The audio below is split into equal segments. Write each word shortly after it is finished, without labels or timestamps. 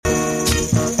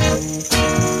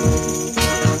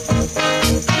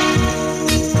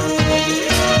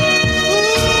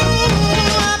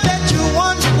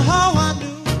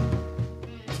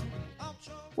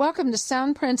Welcome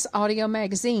to Soundprints Audio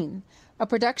Magazine, a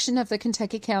production of the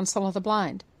Kentucky Council of the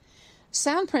Blind.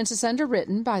 Soundprints is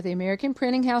underwritten by the American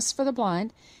Printing House for the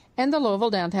Blind and the Louisville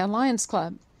Downtown Lions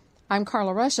Club. I'm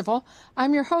Carla Ruschival.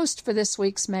 I'm your host for this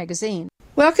week's magazine.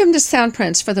 Welcome to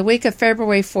Soundprints for the week of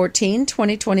February 14,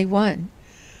 2021.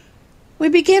 We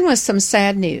begin with some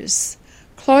sad news.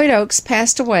 Cloyd Oakes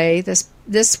passed away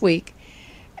this week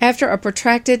after a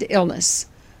protracted illness.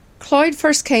 Cloyd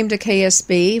first came to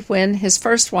KSB when his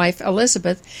first wife,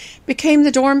 Elizabeth, became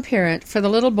the dorm parent for the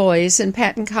little boys in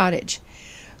Patton Cottage.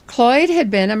 Cloyd had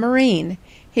been a Marine.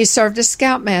 He served as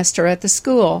scoutmaster at the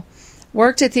school,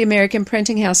 worked at the American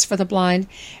Printing House for the Blind,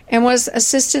 and was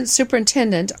assistant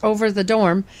superintendent over the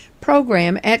dorm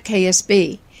program at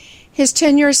KSB. His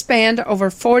tenure spanned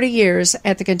over 40 years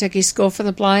at the Kentucky School for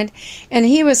the Blind, and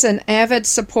he was an avid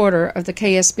supporter of the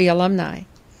KSB alumni.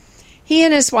 He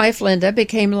and his wife, Linda,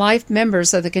 became life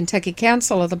members of the Kentucky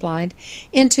Council of the Blind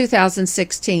in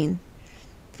 2016.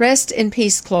 Rest in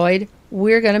peace, Cloyd.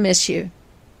 We're going to miss you.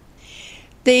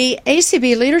 The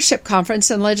ACB Leadership Conference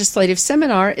and Legislative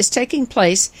Seminar is taking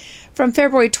place from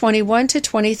February 21 to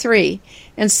 23,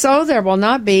 and so there will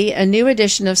not be a new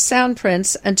edition of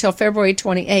Soundprints until February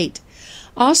 28.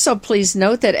 Also, please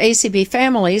note that ACB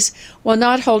Families will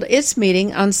not hold its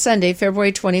meeting on Sunday,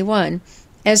 February 21,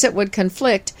 as it would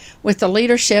conflict with the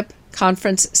Leadership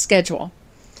Conference schedule.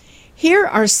 Here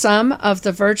are some of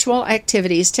the virtual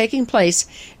activities taking place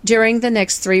during the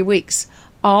next 3 weeks.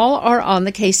 All are on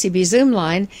the KCB Zoom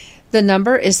line. The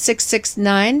number is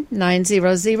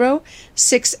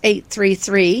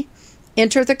 669-900-6833.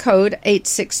 Enter the code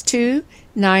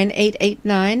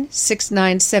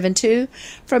 862-9889-6972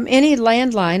 from any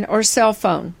landline or cell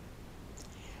phone.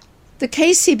 The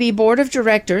KCB Board of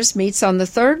Directors meets on the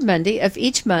third Monday of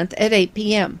each month at 8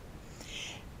 p.m.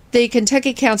 The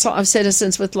Kentucky Council of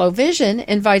Citizens with Low Vision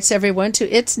invites everyone to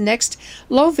its next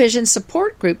Low Vision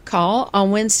Support Group call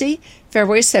on Wednesday,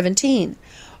 February 17.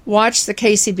 Watch the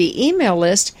KCB email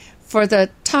list for the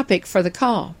topic for the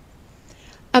call.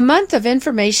 A month of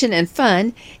information and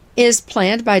fun is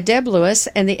planned by Deb Lewis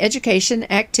and the Education,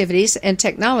 Activities, and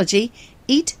Technology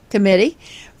EAT Committee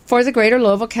for the Greater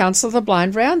Louisville Council of the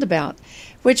Blind Roundabout,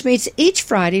 which meets each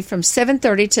Friday from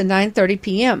 7:30 to 9:30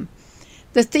 p.m.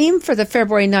 The theme for the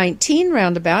February 19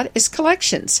 roundabout is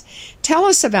collections. Tell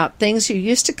us about things you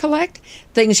used to collect,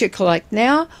 things you collect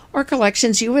now, or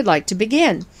collections you would like to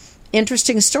begin.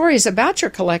 Interesting stories about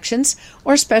your collections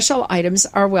or special items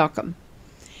are welcome.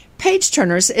 Page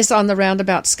Turners is on the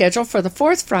roundabout schedule for the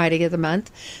fourth Friday of the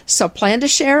month, so plan to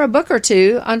share a book or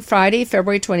two on Friday,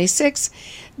 February 26,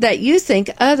 that you think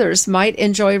others might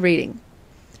enjoy reading.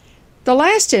 The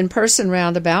last in-person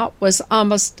roundabout was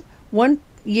almost 1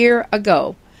 year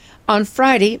ago, on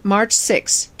Friday, March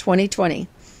 6, 2020.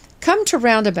 Come to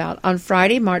Roundabout on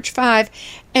Friday, March 5,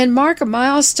 and mark a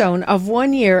milestone of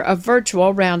 1 year of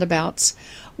virtual roundabouts.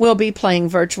 We'll be playing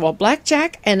virtual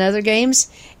blackjack and other games.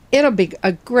 It'll be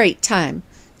a great time.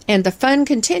 And the fun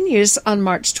continues on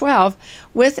March 12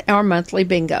 with our monthly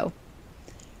bingo.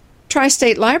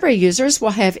 Tri-State Library users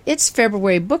will have its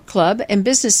February book club and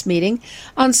business meeting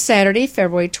on Saturday,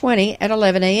 February 20 at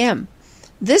 11 a.m.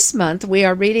 This month we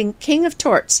are reading King of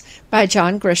Torts by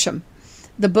John Grisham.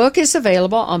 The book is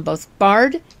available on both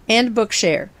Bard and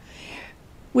Bookshare.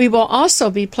 We will also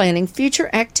be planning future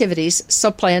activities,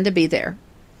 so plan to be there.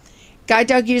 Guide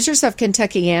Dog users of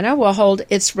Kentuckiana will hold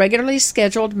its regularly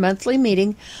scheduled monthly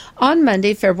meeting on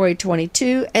Monday, February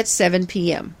 22 at 7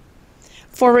 p.m.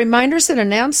 For reminders and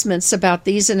announcements about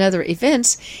these and other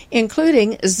events,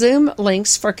 including Zoom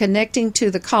links for connecting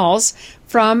to the calls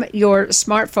from your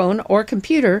smartphone or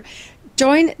computer,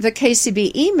 join the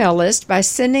KCB email list by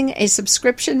sending a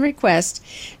subscription request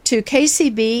to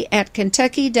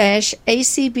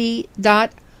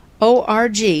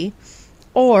kcb@kentucky-acb.org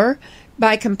or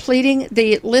by completing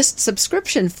the list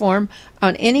subscription form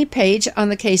on any page on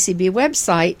the KCB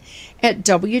website at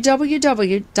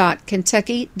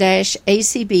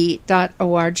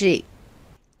www.kentucky-acb.org.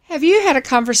 Have you had a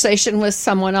conversation with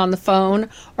someone on the phone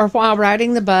or while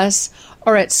riding the bus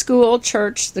or at school,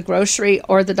 church, the grocery,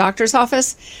 or the doctor's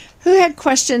office who had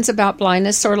questions about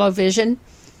blindness or low vision?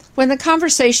 When the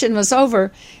conversation was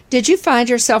over, did you find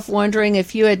yourself wondering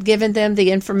if you had given them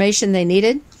the information they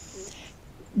needed?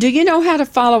 Do you know how to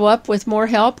follow up with more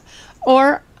help,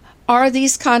 or are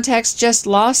these contacts just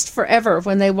lost forever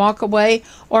when they walk away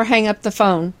or hang up the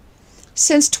phone?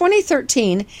 Since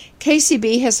 2013,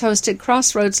 KCB has hosted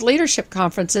Crossroads Leadership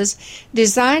Conferences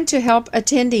designed to help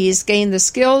attendees gain the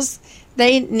skills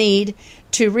they need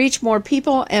to reach more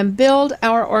people and build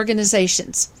our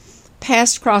organizations.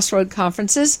 Past Crossroad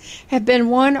conferences have been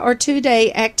 1 or 2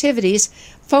 day activities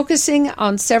focusing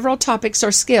on several topics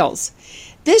or skills.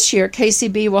 This year,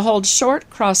 KCB will hold short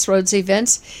Crossroads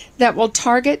events that will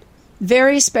target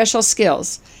very special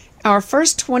skills. Our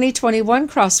first 2021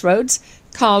 Crossroads,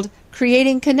 called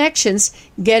Creating Connections,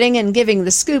 Getting and Giving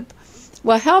the Scoop,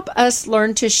 will help us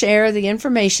learn to share the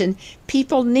information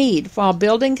people need while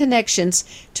building connections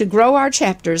to grow our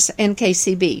chapters and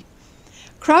KCB.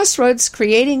 Crossroads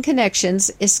Creating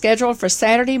Connections is scheduled for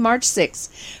Saturday, March 6th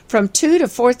from 2 to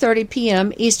 4:30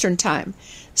 p.m. Eastern Time.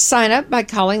 Sign up by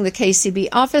calling the KCB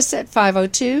office at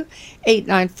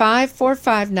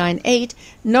 502-895-4598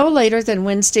 no later than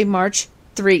Wednesday, March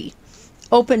 3.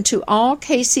 Open to all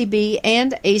KCB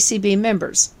and ACB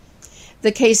members.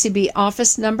 The KCB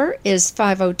office number is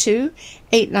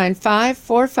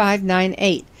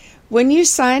 502-895-4598. When you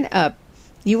sign up,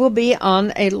 you will be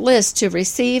on a list to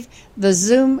receive the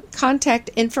Zoom contact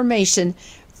information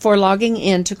for logging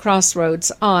in to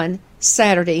Crossroads on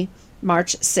Saturday,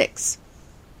 March 6th.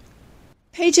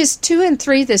 Pages 2 and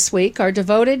 3 this week are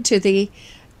devoted to the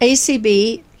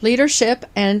ACB Leadership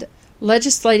and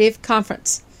Legislative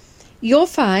Conference. You'll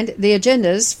find the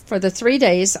agendas for the 3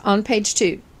 days on page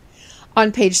 2.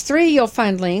 On page 3, you'll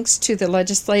find links to the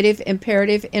Legislative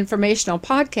Imperative informational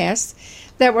podcasts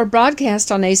that were broadcast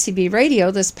on ACB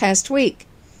Radio this past week.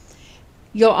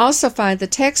 You'll also find the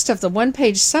text of the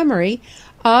one-page summary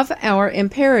of our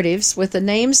imperatives with the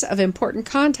names of important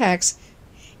contacts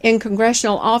in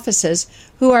congressional offices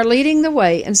who are leading the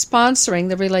way in sponsoring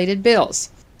the related bills,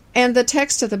 and the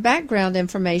text of the background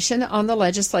information on the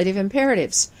legislative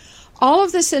imperatives. All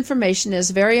of this information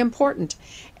is very important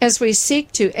as we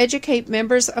seek to educate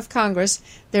members of Congress,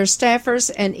 their staffers,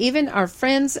 and even our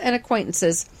friends and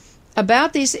acquaintances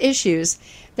about these issues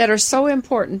that are so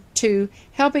important to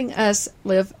helping us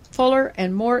live fuller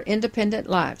and more independent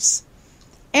lives.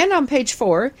 And on page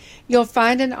 4, you'll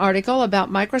find an article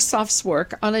about Microsoft's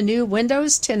work on a new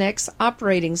Windows 10X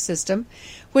operating system,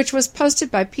 which was posted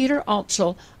by Peter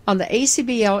Altschul on the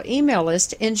ACBL email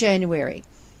list in January.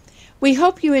 We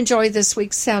hope you enjoy this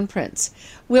week's sound prints.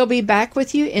 We'll be back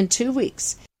with you in 2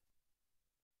 weeks.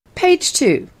 Page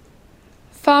 2.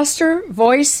 Foster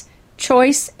voice,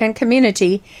 choice, and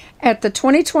community at the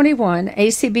 2021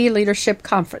 ACB Leadership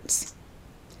Conference.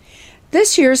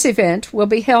 This year's event will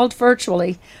be held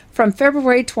virtually from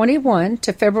February 21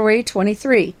 to February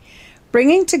 23,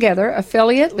 bringing together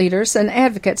affiliate leaders and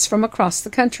advocates from across the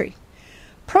country.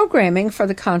 Programming for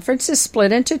the conference is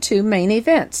split into 2 main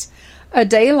events: a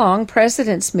day-long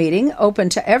president's meeting open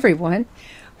to everyone,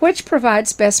 which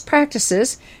provides best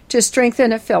practices to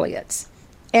strengthen affiliates,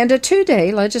 and a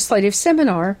 2-day legislative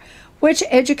seminar, which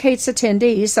educates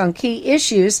attendees on key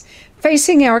issues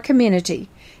facing our community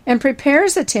and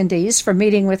prepares attendees for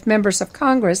meeting with members of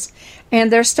Congress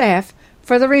and their staff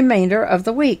for the remainder of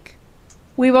the week.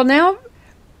 We will now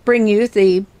bring you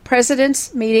the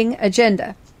President's Meeting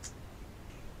agenda.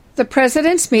 The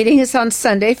President's Meeting is on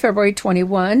Sunday, February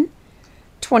 21,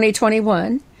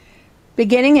 2021,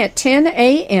 beginning at 10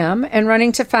 a.m. and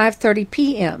running to 5:30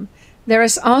 p.m. There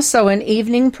is also an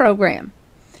evening program,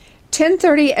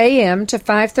 10:30 a.m. to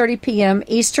 5:30 p.m.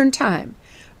 Eastern Time,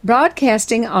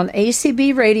 broadcasting on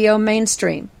ACB Radio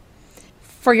Mainstream.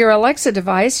 For your Alexa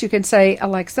device, you can say,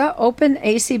 "Alexa, open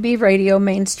ACB Radio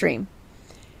Mainstream."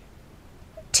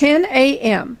 10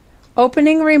 a.m.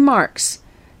 Opening remarks.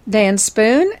 Dan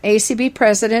Spoon, ACB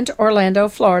President, Orlando,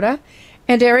 Florida,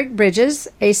 and Eric Bridges,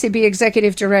 ACB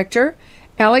Executive Director,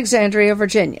 Alexandria,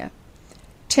 Virginia.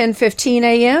 10:15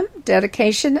 a.m.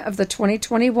 Dedication of the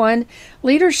 2021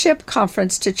 Leadership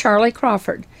Conference to Charlie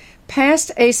Crawford,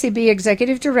 past ACB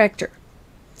Executive Director.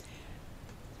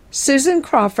 Susan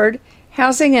Crawford,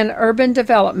 Housing and Urban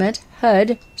Development,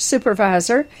 HUD,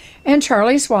 Supervisor, and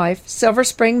Charlie's wife, Silver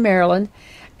Spring, Maryland,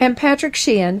 and Patrick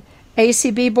Sheehan,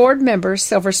 ACB Board Member,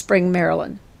 Silver Spring,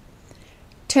 Maryland.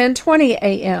 10:20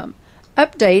 a.m.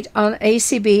 Update on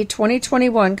ACB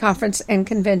 2021 Conference and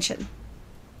Convention.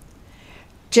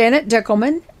 Janet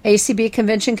Dickelman, ACB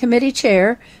Convention Committee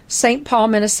Chair, St. Paul,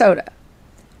 Minnesota.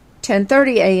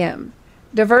 10:30 a.m.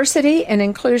 Diversity and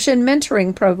Inclusion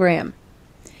Mentoring Program.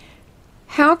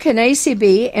 How can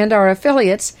ACB and our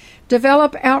affiliates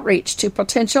develop outreach to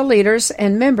potential leaders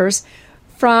and members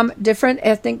from different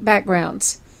ethnic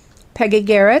backgrounds? Peggy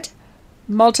Garrett,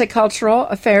 Multicultural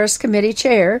Affairs Committee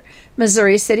Chair,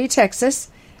 Missouri City, Texas,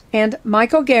 and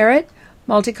Michael Garrett,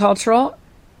 Multicultural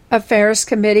Affairs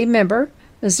Committee Member,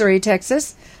 Missouri,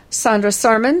 Texas. Sandra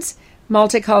Sermons,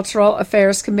 Multicultural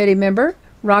Affairs Committee Member,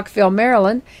 Rockville,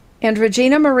 Maryland, and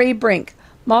Regina Marie Brink,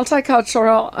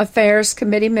 Multicultural Affairs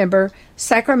Committee Member,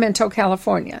 Sacramento,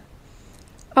 California.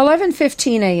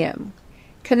 11:15 a.m.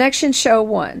 Connection Show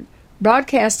 1,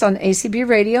 broadcast on ACB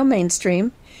Radio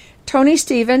Mainstream, Tony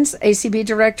Stevens, ACB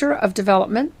Director of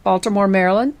Development, Baltimore,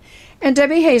 Maryland, and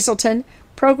Debbie Hazelton,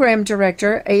 Program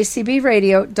Director, ACB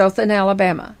Radio, Dothan,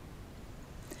 Alabama.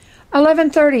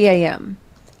 11:30 a.m.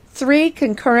 3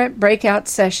 concurrent breakout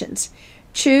sessions.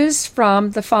 Choose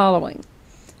from the following.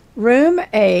 Room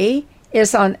A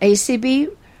is on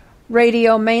ACB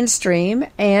Radio Mainstream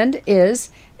and is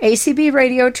ACB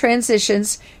Radio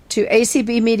Transitions to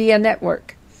ACB Media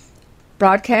Network.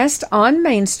 Broadcast on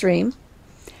Mainstream.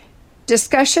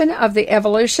 Discussion of the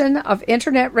evolution of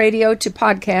Internet radio to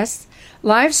podcasts,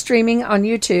 live streaming on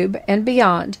YouTube and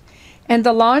beyond, and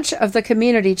the launch of the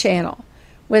Community Channel,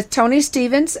 with Tony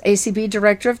Stevens, ACB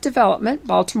Director of Development,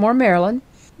 Baltimore, Maryland,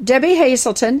 Debbie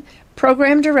Hazelton,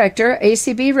 Program Director,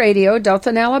 ACB Radio,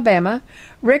 Dothan, Alabama,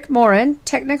 Rick Moran,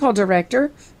 Technical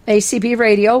Director, ACB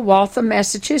Radio, Waltham,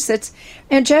 Massachusetts,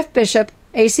 and Jeff Bishop,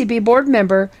 ACB Board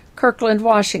Member, Kirkland,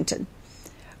 Washington.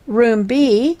 Room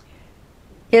B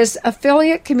is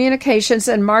Affiliate Communications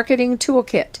and Marketing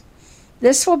Toolkit.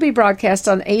 This will be broadcast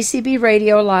on ACB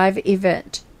Radio Live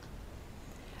event.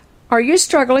 Are you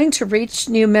struggling to reach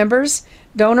new members,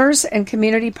 donors, and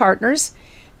community partners?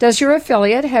 Does your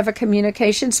affiliate have a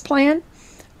communications plan?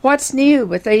 What's new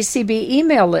with ACB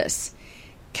email lists?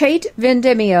 Kate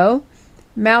Vendemio,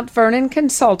 Mount Vernon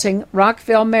Consulting,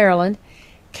 Rockville, Maryland,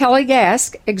 Kelly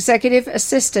Gask, Executive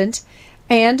Assistant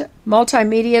and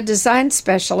Multimedia Design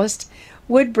Specialist,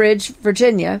 Woodbridge,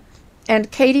 Virginia,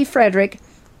 and Katie Frederick,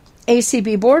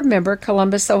 ACB Board Member,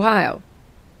 Columbus, Ohio.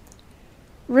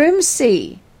 Room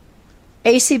C,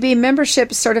 ACB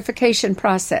Membership Certification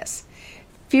Process.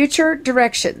 Future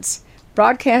Directions,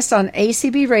 broadcast on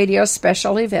ACB Radio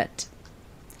Special Event.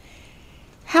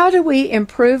 How do we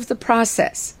improve the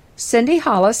process? Cindy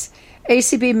Hollis,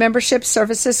 ACB Membership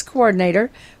Services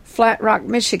Coordinator, Flat Rock,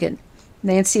 Michigan.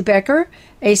 Nancy Becker,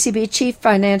 ACB Chief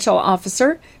Financial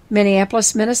Officer,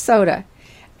 Minneapolis, Minnesota.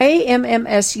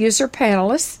 AMMS User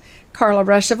Panelists, Carla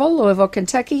Ruschival, Louisville,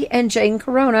 Kentucky, and Jane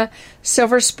Corona,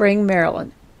 Silver Spring,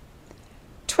 Maryland.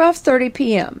 12:30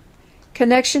 p.m.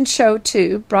 Connection Show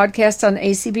 2, broadcast on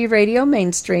ACB Radio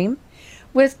Mainstream,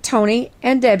 with Tony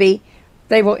and Debbie.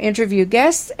 They will interview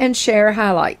guests and share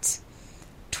highlights.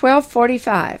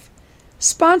 12:45.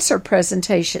 Sponsor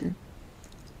presentation.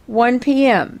 1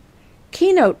 p.m.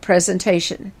 Keynote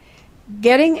presentation.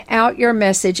 Getting out your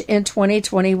message in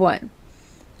 2021.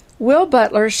 Will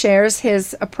Butler shares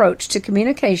his approach to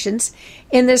communications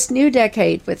in this new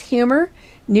decade with humor,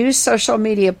 new social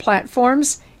media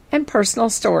platforms, and personal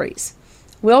stories.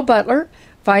 Will Butler,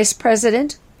 Vice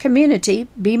President, Community,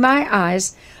 Be My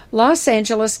Eyes, Los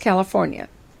Angeles, California.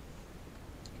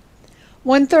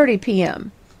 1:30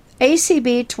 p.m.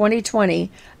 ACB 2020,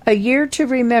 A Year to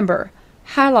Remember,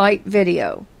 highlight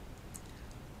video.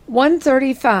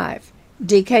 1:35,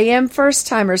 DKM First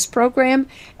Timers Program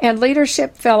and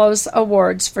Leadership Fellows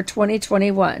Awards for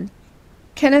 2021.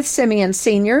 Kenneth Simeon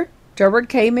Sr., Durward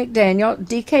K. McDaniel,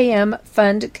 DKM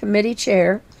Fund Committee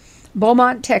Chair,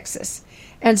 Beaumont, Texas,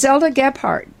 and Zelda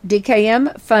Gephardt,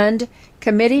 DKM Fund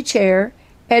Committee Chair,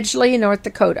 Edgeley, North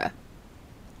Dakota.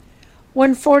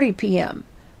 1:40 p.m.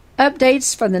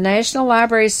 Updates from the National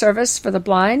Library Service for the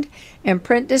Blind and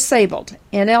Print Disabled,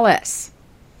 NLS.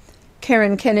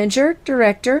 Karen Kenninger,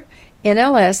 Director,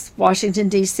 NLS, Washington,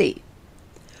 D.C.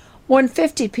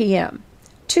 1:50 p.m.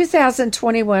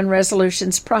 2021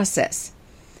 Resolutions Process.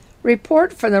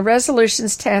 Report from the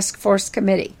Resolutions Task Force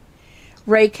Committee.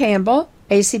 Ray Campbell,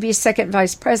 ACB Second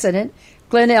Vice President,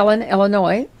 Glen Ellen,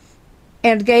 Illinois,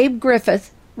 and Gabe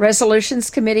Griffith,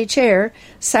 Resolutions Committee Chair,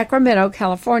 Sacramento,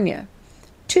 California.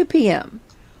 2 p.m.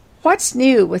 What's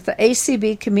new with the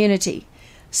ACB community?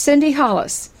 Cindy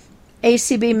Hollis,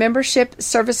 ACB Membership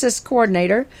Services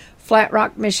Coordinator, Flat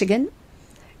Rock, Michigan.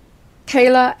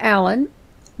 Kayla Allen,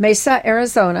 Mesa,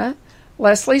 Arizona.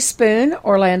 Leslie Spoon,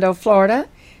 Orlando, Florida.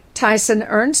 Tyson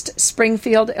Ernst,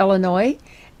 Springfield, Illinois.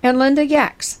 And Linda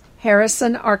Yaks,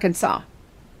 Harrison, Arkansas.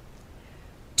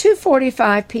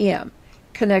 2:45 p.m.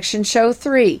 Connection Show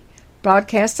 3,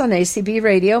 broadcast on ACB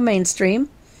Radio Mainstream.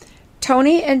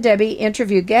 Tony and Debbie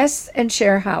interview guests and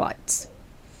share highlights.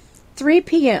 3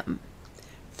 p.m.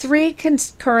 3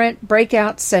 concurrent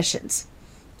breakout sessions.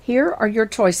 Here are your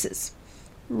choices.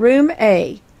 Room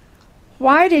A.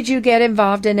 Why did you get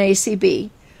involved in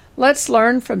ACB? Let's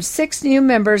learn from 6 new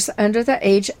members under the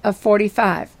age of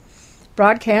 45.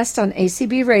 Broadcast on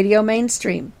ACB Radio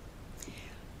Mainstream.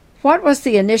 What was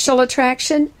the initial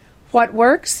attraction? What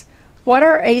works? What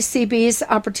are ACB's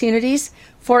opportunities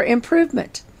for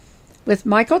improvement? With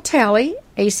Michael Talley,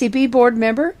 ACB Board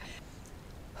Member,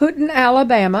 Houghton,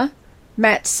 Alabama,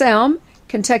 Matt Selm,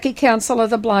 Kentucky Council of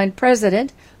the Blind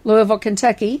President, Louisville,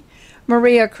 Kentucky;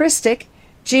 Maria Christic,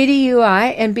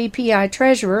 GDUI and BPI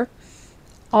Treasurer,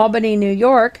 Albany, New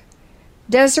York;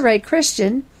 Desiree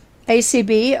Christian,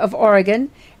 ACB of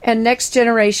Oregon and Next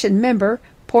Generation member,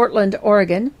 Portland,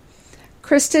 Oregon;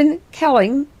 Kristen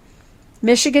Kelling,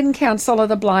 Michigan Council of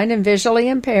the Blind and Visually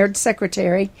Impaired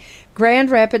Secretary, Grand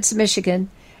Rapids, Michigan;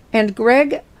 and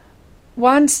Greg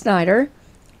Wansnyder,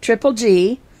 Triple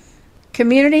G,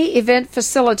 Community Event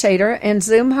Facilitator and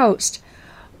Zoom host,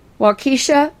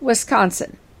 Waukesha,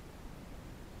 Wisconsin.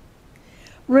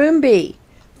 Room B,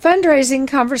 Fundraising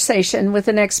Conversation with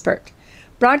an Expert,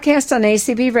 broadcast on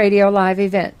ACB Radio live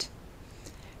event.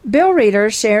 Bill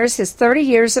Reeder shares his 30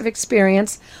 years of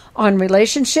experience on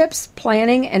relationships,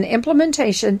 planning, and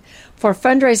implementation for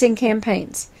fundraising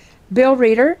campaigns. Bill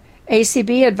Reeder,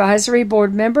 ACB Advisory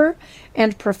Board member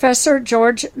and Professor,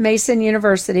 George Mason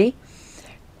University,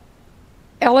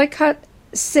 Ellicott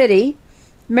City,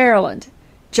 Maryland.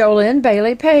 Jolynn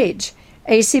Bailey Page,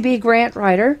 ACB grant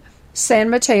writer, San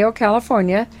Mateo,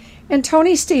 California, and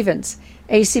Tony Stevens,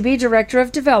 ACB Director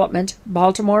of Development,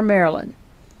 Baltimore, Maryland.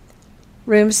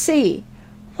 Room C,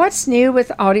 What's New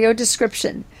with Audio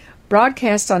Description,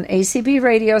 broadcast on ACB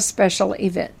Radio special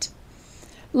event.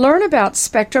 Learn about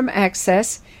Spectrum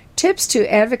Access, tips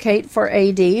to advocate for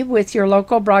AD with your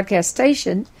local broadcast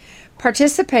station,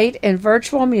 participate in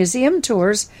virtual museum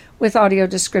tours with audio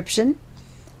description,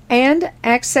 and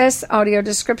access audio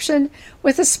description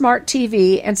with a smart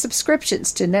TV and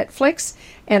subscriptions to Netflix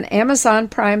and Amazon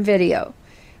Prime Video.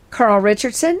 Carl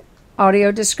Richardson,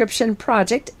 Audio Description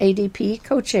Project, ADP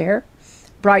co-chair,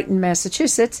 Brighton,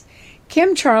 Massachusetts.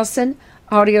 Kim Charlson,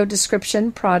 Audio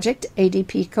Description Project,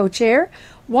 ADP co-chair,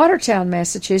 Watertown,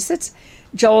 Massachusetts.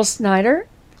 Joel Snyder,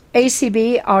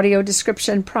 ACB Audio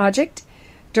Description Project,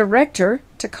 Director,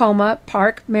 Tacoma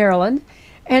Park, Maryland.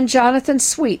 And Jonathan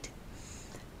Sweet,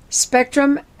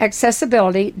 Spectrum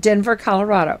Accessibility, Denver,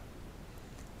 Colorado.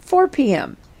 4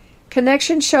 p.m.,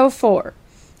 Connection Show 4,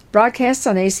 broadcast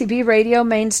on ACB Radio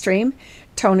Mainstream.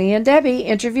 Tony and Debbie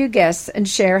interview guests and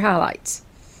share highlights.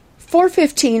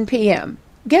 4:15 p.m.,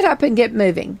 Get Up and Get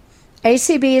Moving,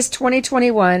 ACB's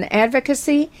 2021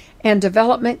 Advocacy and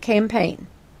Development Campaign.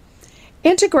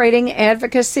 Integrating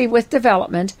advocacy with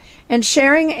development and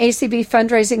sharing ACB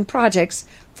fundraising projects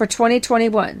for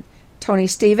 2021. Tony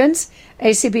Stevens,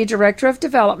 ACB Director of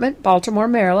Development, Baltimore,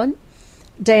 Maryland.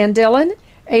 Dan Dillon,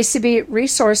 ACB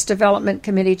Resource Development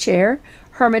Committee Chair,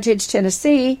 Hermitage,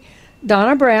 Tennessee.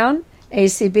 Donna Brown,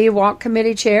 ACB Walk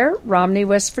Committee Chair, Romney,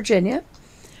 West Virginia.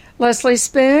 Leslie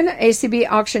Spoon, ACB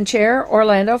Auction Chair,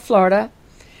 Orlando, Florida.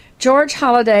 George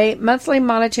Holliday, Monthly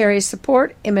Monetary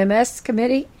Support, MMS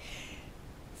Committee,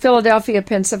 Philadelphia,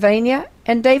 Pennsylvania.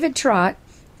 And David Trott,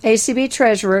 ACB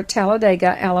Treasurer,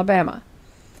 Talladega, Alabama.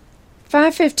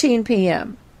 5:15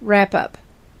 p.m., Wrap-Up.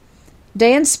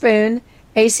 Dan Spoon,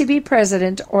 ACB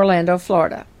President, Orlando,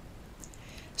 Florida.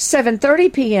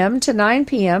 7:30 p.m. to 9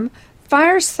 p.m.,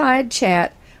 Fireside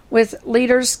Chat with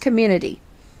Leaders Community,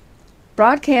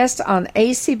 broadcast on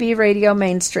ACB Radio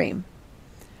Mainstream.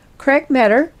 Craig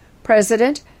Metter,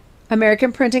 President,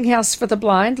 American Printing House for the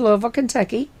Blind, Louisville,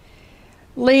 Kentucky.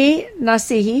 Lee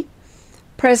Nasihi,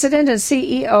 President and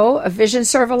CEO of Vision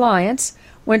Serve Alliance,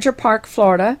 Winter Park,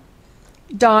 Florida.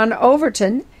 Don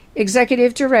Overton,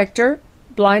 Executive Director,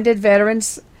 Blinded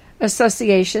Veterans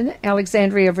Association,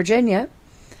 Alexandria, Virginia.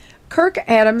 Kirk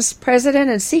Adams, President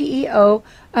and CEO,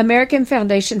 American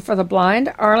Foundation for the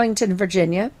Blind, Arlington,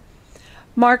 Virginia.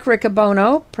 Mark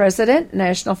Riccobono, President,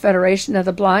 National Federation of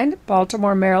the Blind,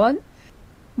 Baltimore, Maryland.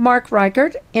 Mark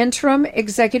Reichert, Interim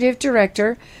Executive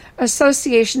Director,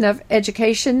 Association of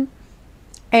Education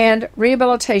and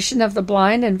Rehabilitation of the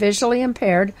Blind and Visually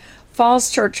Impaired, Falls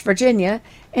Church, Virginia.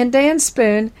 And Dan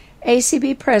Spoon,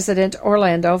 ACB President,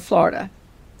 Orlando, Florida.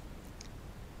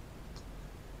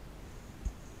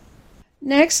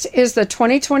 Next is the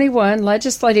 2021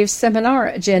 Legislative Seminar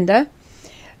Agenda.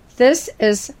 This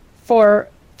is for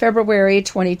February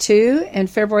 22 and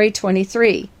February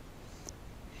 23.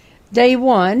 Day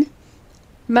 1,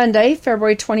 Monday,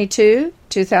 February 22,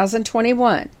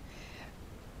 2021.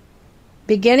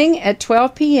 Beginning at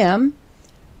 12 p.m.,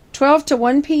 12 to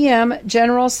 1 p.m.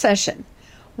 General Session.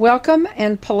 Welcome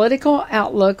and Political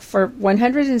Outlook for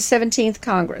 117th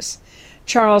Congress.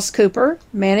 Charles Cooper,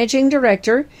 Managing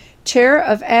Director, Chair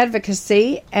of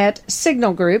Advocacy at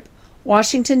Signal Group,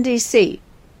 Washington, D.C.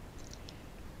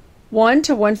 1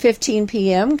 to 1:15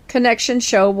 p.m. Connection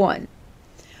Show 1.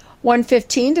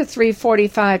 1:15 to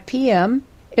 3:45 p.m.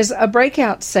 is a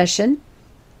breakout session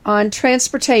on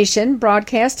transportation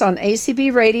broadcast on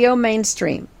ACB Radio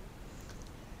Mainstream.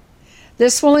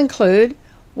 This will include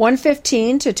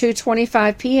 1:15 to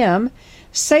 2:25 p.m.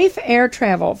 safe air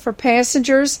travel for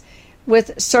passengers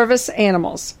with service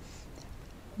animals.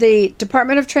 The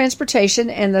Department of Transportation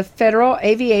and the Federal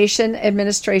Aviation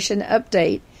Administration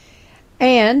update,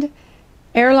 and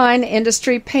Airline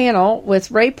Industry Panel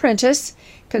with Ray Prentice,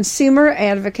 consumer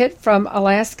advocate from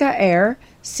Alaska Air,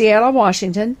 Seattle,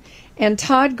 Washington, and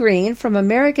Todd Green from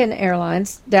American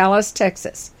Airlines, Dallas,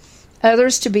 Texas.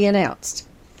 Others to be announced.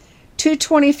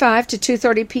 2:25 to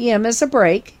 2:30 p.m. is a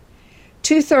break.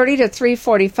 2:30 to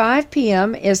 3:45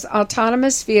 p.m. is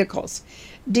autonomous vehicles,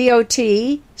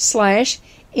 DOT/NHTSA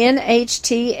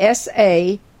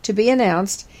to be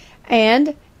announced,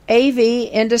 and AV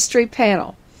Industry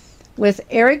Panel with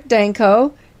Eric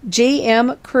Danko,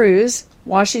 GM Cruise,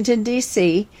 Washington,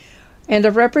 D.C., and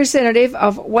a representative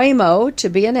of Waymo to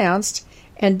be announced,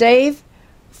 and Dave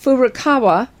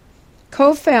Furukawa,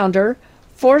 co-founder,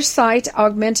 Foresight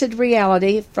Augmented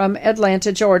Reality from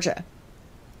Atlanta, Georgia.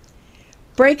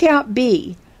 Breakout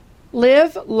B,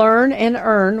 Live, Learn, and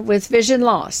Earn with Vision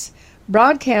Loss,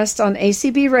 broadcast on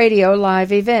ACB Radio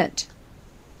live event.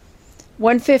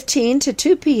 1:15 to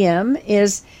 2 p.m.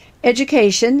 is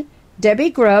Education, Debbie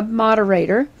Grubb,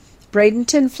 moderator,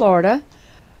 Bradenton, Florida,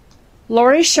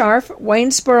 Lori Scharf,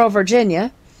 Waynesboro,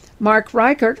 Virginia, Mark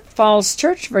Reichert, Falls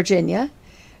Church, Virginia,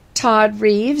 Todd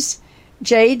Reeves,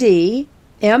 J.D.,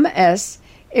 M.S.,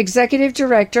 Executive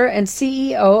Director and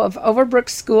CEO of Overbrook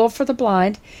School for the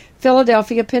Blind,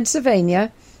 Philadelphia,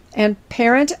 Pennsylvania, and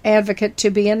parent advocate to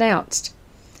be announced.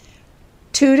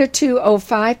 2 to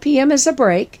 2:05 p.m. is a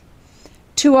break.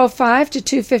 2:05 to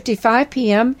 2:55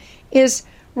 p.m. is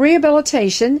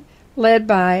Rehabilitation, led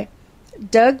by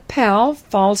Doug Powell,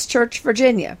 Falls Church,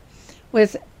 Virginia,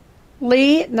 with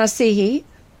Lee Nasihi,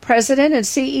 President and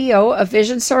CEO of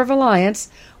Vision Serve Alliance,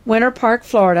 Winter Park,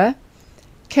 Florida,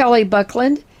 Kelly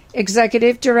Buckland,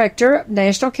 Executive Director,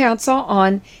 National Council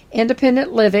on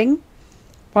Independent Living,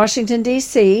 Washington,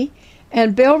 D.C.,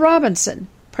 and Bill Robinson,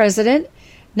 President,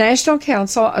 National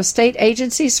Council of State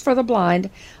Agencies for the Blind,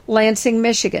 Lansing,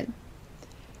 Michigan.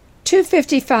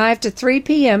 2:55 to 3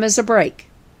 p.m. is a break.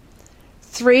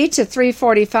 3 to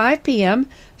 3:45 p.m.,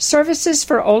 services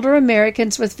for older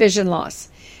Americans with vision loss.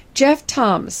 Jeff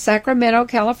Toms, Sacramento,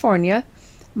 California,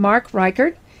 Mark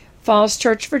Reichert, Falls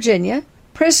Church, Virginia,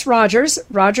 Chris Rogers,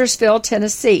 Rogersville,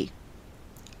 Tennessee.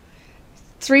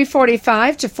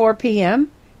 3:45 to 4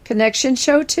 p.m., Connection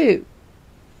Show 2.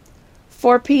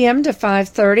 4 p.m. to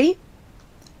 5:30,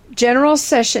 General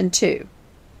Session 2.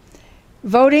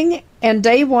 Voting and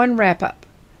Day 1 wrap-up.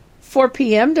 4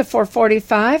 p.m. to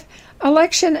 4:45,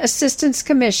 Election Assistance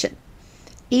Commission.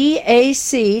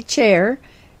 EAC Chair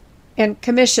and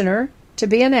Commissioner to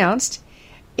be announced.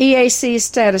 EAC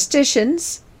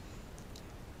Statisticians.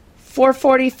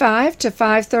 4:45 to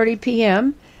 5:30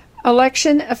 p.m.,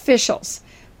 Election Officials.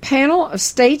 Panel of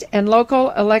state and local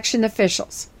election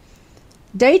officials.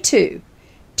 Day 2,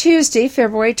 Tuesday,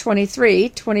 February 23,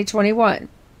 2021.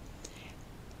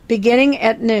 Beginning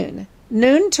at noon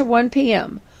to 1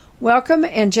 p.m., Welcome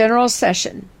and General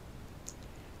Session.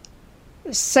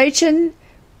 Sachin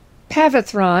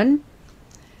Pavathran,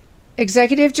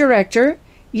 Executive Director,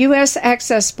 U.S.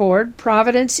 Access Board,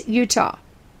 Providence, Utah.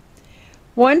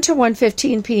 1 to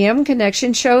 1:15 p.m.,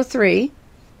 Connection Show 3.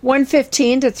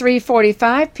 1:15 to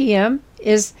 3:45 p.m.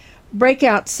 is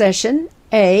Breakout Session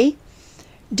A,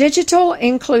 Digital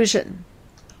Inclusion.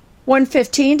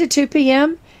 1:15 to 2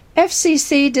 p.m.,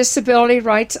 FCC Disability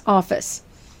Rights Office.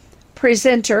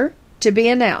 Presenter to be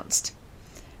announced.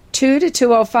 2 to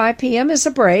 2:05 p.m. is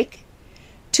a break.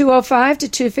 2:05 to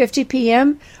 2:50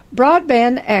 p.m.,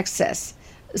 Broadband Access.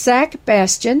 Zach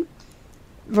Bastian,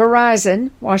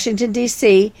 Verizon, Washington,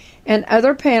 D.C., and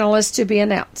other panelists to be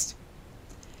announced.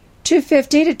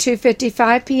 2:50 to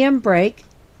 2:55 p.m. break.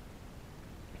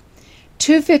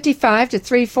 2:55 to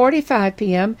 3:45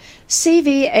 p.m.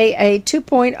 CVAA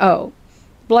 2.0.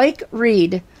 Blake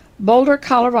Reed, Boulder,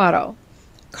 Colorado.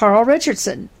 Carl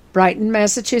Richardson, Brighton,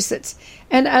 Massachusetts,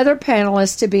 and other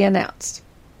panelists to be announced.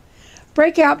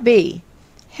 Breakout B,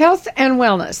 Health and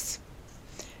Wellness.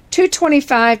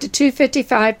 2:25 to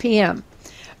 2:55 p.m.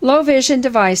 Low Vision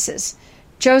Devices.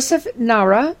 Joseph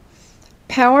Nara,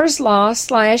 Powers Law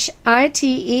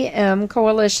 /ITEM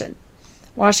Coalition,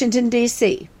 Washington,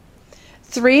 D.C.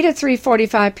 3 to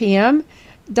 3:45 p.m.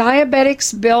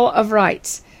 Diabetics Bill of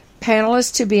Rights.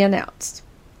 Panelists to be announced.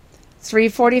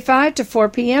 3:45 to 4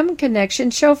 p.m.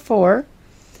 Connection Show 4.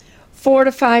 4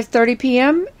 to 5:30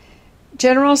 p.m.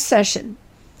 General Session.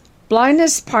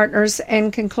 Blindness Partners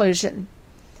and Conclusion.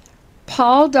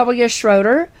 Paul W.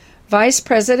 Schroeder, Vice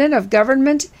President of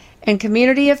Government and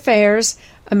Community Affairs,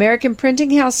 American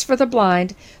Printing House for the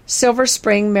Blind, Silver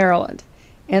Spring, Maryland.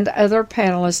 and other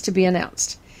panelists to be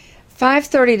announced.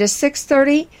 5:30 to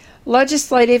 6:30,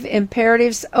 Legislative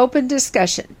Imperatives Open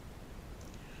Discussion.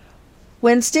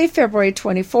 Wednesday, February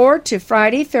 24 to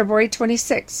Friday, February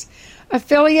 26,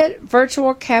 Affiliate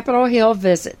Virtual Capitol Hill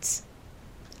Visits.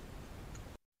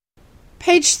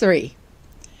 Page 3.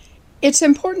 It's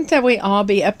important that we all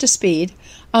be up to speed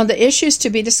on the issues to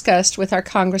be discussed with our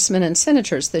congressmen and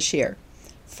senators this year.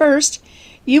 First,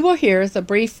 you will hear the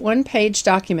brief one-page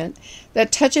document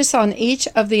that touches on each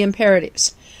of the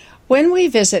imperatives. When we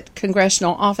visit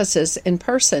congressional offices in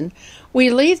person, we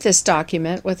leave this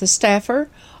document with a staffer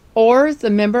or the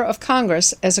member of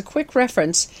Congress as a quick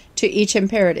reference to each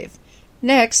imperative.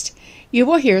 Next, you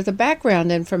will hear the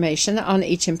background information on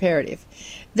each imperative.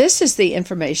 This is the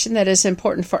information that is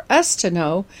important for us to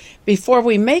know before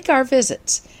we make our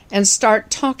visits and start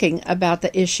talking about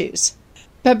the issues.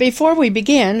 But before we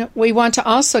begin, we want to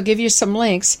also give you some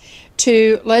links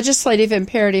to legislative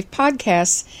imperative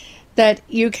podcasts that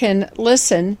you can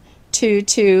listen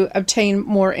to obtain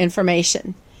more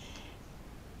information.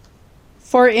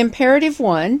 For Imperative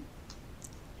 1,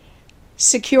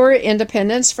 Secure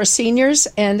Independence for Seniors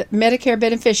and Medicare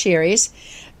Beneficiaries,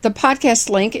 the podcast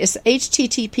link is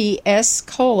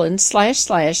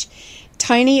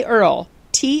https://tinyurl,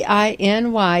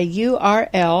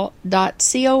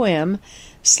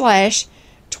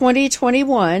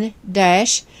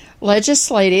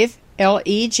 tinyurl.com/2021-legislative,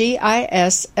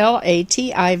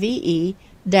 legislative-imperative,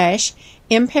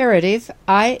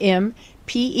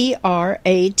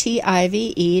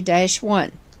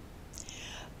 imperative-1.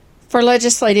 For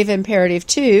Legislative Imperative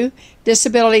 2,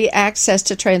 Disability Access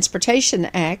to Transportation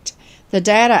Act, the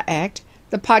DATA Act,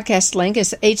 the podcast link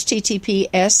is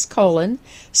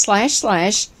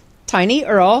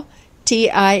https://tinyurl,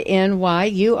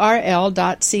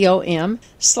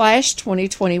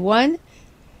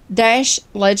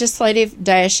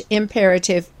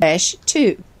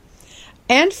 tinyurl.com/2021-legislative-imperative-2.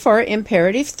 And for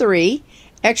Imperative 3,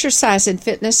 Exercise and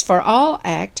Fitness for All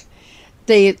Act,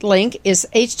 the link is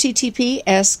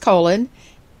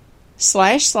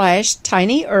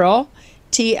https://tinyurl,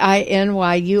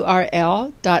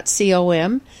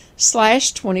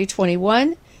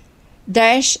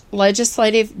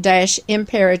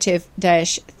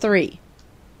 tinyurl.com/2021-legislative-imperative-3.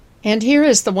 And here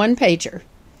is the one-pager.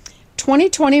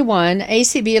 2021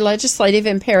 ACB Legislative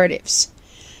Imperatives.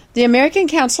 The American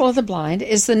Council of the Blind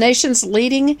is the nation's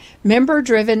leading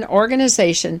member-driven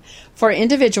organization for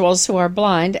individuals who are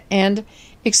blind and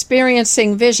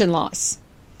experiencing vision loss.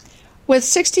 With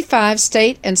 65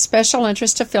 state and special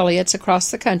interest affiliates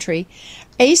across the country,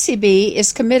 ACB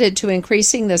is committed to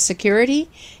increasing the security,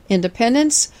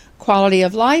 independence, quality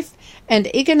of life, and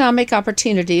economic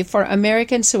opportunity for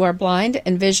Americans who are blind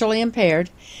and visually impaired,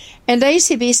 and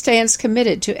ACB stands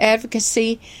committed to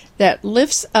advocacy that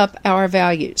lifts up our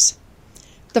values.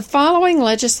 The following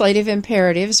legislative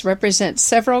imperatives represent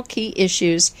several key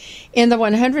issues in the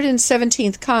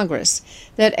 117th Congress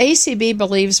that ACB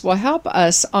believes will help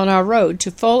us on our road to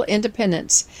full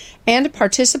independence and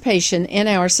participation in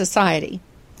our society.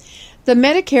 The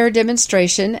Medicare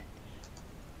Demonstration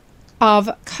of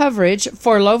Coverage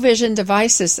for Low Vision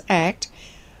Devices Act.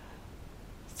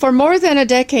 For more than a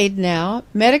decade now,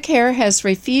 Medicare has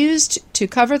refused to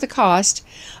cover the cost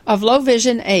of low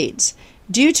vision aids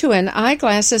due to an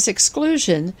eyeglasses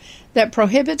exclusion that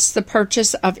prohibits the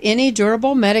purchase of any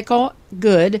durable medical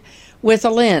good with a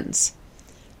lens.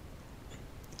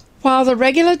 While the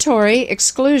regulatory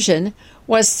exclusion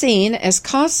was seen as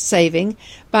cost-saving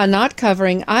by not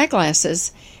covering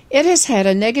eyeglasses, it has had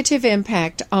a negative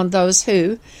impact on those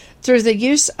who, through the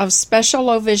use of special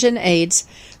low vision aids,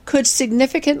 could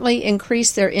significantly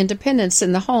increase their independence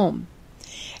in the home.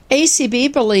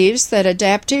 ACB believes that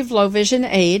adaptive low vision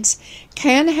aids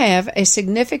can have a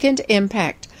significant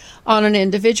impact on an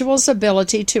individual's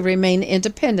ability to remain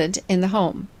independent in the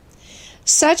home.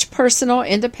 Such personal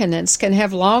independence can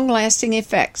have long-lasting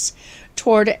effects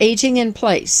toward aging in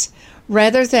place,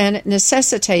 rather than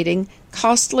necessitating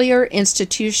costlier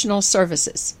institutional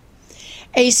services.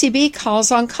 ACB calls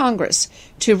on Congress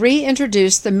to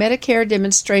reintroduce the Medicare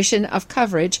Demonstration of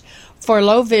Coverage for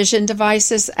Low Vision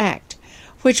Devices Act,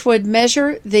 which would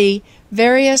measure the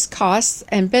various costs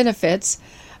and benefits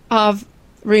of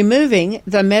removing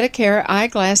the Medicare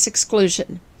eyeglass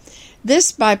exclusion.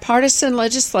 This bipartisan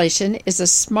legislation is a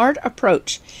smart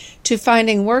approach to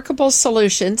finding workable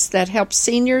solutions that help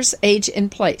seniors age in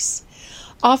place.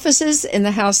 Offices in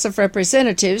the House of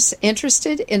Representatives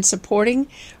interested in supporting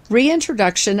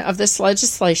reintroduction of this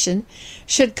legislation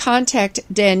should contact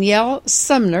Danielle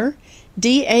Sumner,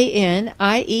 Danielle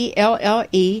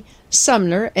Sumner,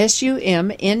 Sumner,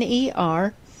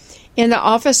 in the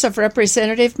office of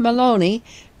Representative Maloney,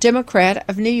 Democrat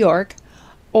of New York,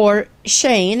 or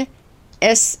Shane,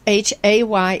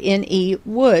 Shayne,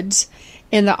 Woods,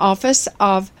 in the office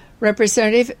of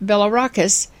Representative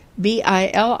Bilirakis,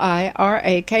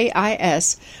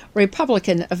 Bilirakis,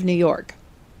 Republican of New York.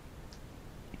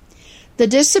 The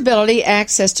Disability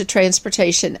Access to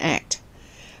Transportation Act.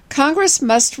 Congress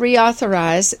must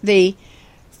reauthorize the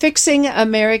Fixing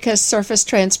America's Surface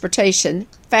Transportation,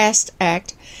 FAST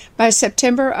Act, by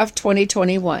September of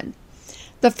 2021.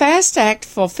 The FAST Act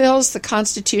fulfills the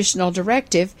constitutional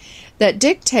directive that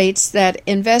dictates that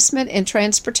investment in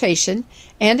transportation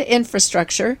and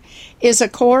infrastructure is a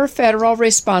core federal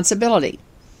responsibility.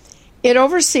 It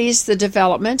oversees the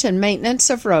development and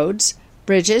maintenance of roads,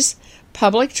 bridges,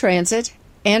 public transit,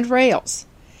 and rails.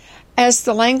 As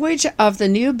the language of the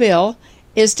new bill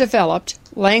is developed,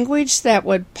 language that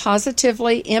would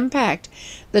positively impact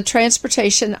the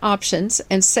transportation options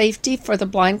and safety for the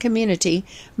blind community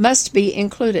must be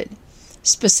included.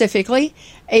 Specifically,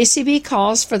 ACB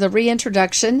calls for the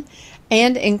reintroduction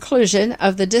and inclusion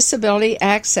of the Disability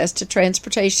Access to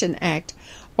Transportation Act,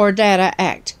 or DATA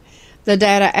Act. The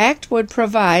DATA Act would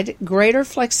provide greater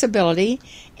flexibility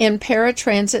in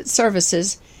paratransit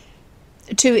services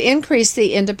to increase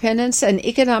the independence and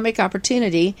economic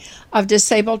opportunity of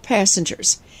disabled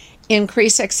passengers,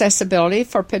 increase accessibility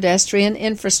for pedestrian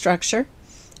infrastructure,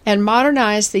 and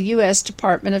modernize the U.S.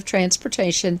 Department of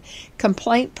Transportation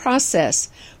complaint process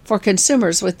for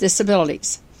consumers with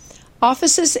disabilities.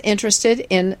 Offices interested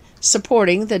in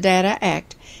supporting the DATA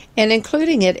Act and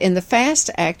including it in the FAST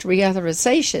Act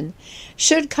reauthorization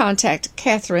should contact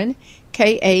Catherine,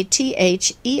 Katherine,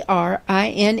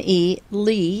 Lee,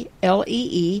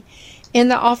 Lee, in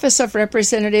the office of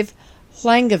Representative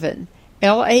Langevin,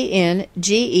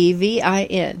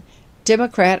 Langevin,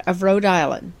 Democrat of Rhode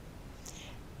Island.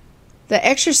 The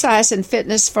Exercise and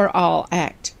Fitness for All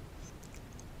Act.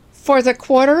 For the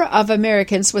quarter of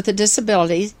Americans with a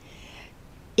disability,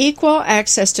 equal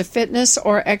access to fitness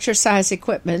or exercise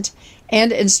equipment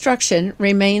and instruction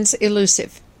remains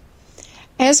elusive.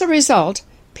 As a result,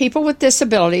 people with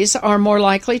disabilities are more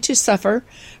likely to suffer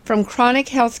from chronic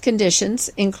health conditions,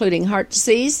 including heart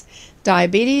disease,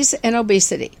 diabetes, and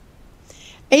obesity.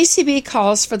 ACB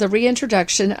calls for the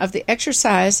reintroduction of the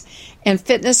Exercise and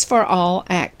Fitness for All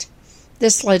Act.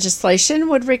 This legislation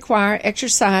would require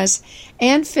exercise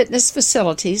and fitness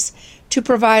facilities to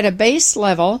provide a base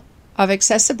level of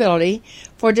accessibility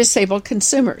for disabled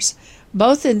consumers,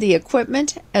 both in the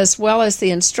equipment as well as the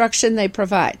instruction they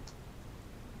provide.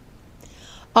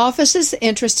 Offices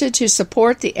interested to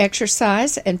support the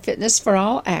Exercise and Fitness for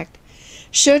All Act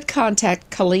should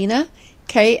contact Kalina,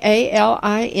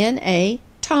 Kalina,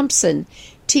 Thompson,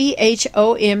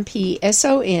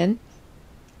 Thompson,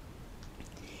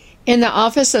 in the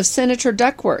office of Senator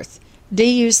Duckworth,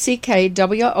 Duckworth,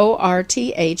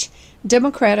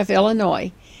 Democrat of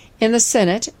Illinois, in the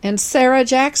Senate, and Sarah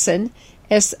Jackson,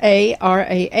 Sarah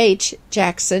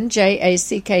Jackson,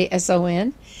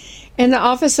 Jackson, in the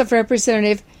office of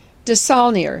Representative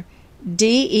DeSaulnier,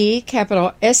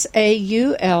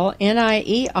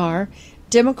 Desaulnier,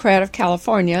 Democrat of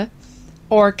California,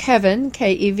 or Kevin,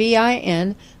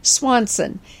 Kevin,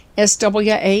 Swanson,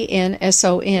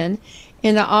 Swanson,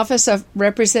 in the office of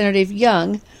Representative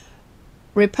Young,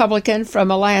 Republican from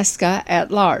Alaska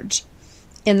at large,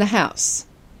 in the House.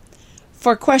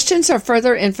 For questions or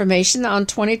further information on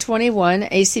 2021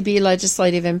 ACB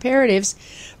legislative imperatives,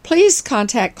 please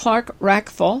contact Clark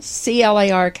Rachfal,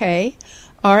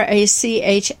 Clark,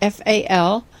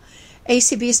 Rachfal,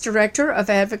 ACB's Director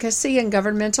of Advocacy and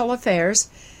Governmental Affairs,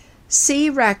 C.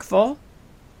 Rachfal,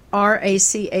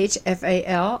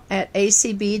 Rachfal, at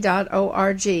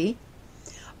acb.org,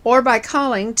 or by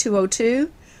calling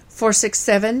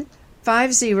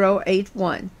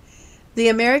 202-467-5081. The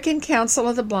American Council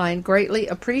of the Blind greatly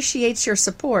appreciates your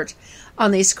support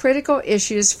on these critical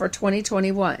issues for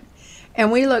 2021,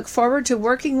 and we look forward to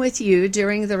working with you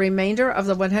during the remainder of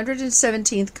the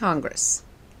 117th Congress.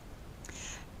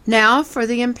 Now for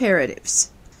the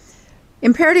imperatives.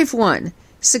 Imperative 1.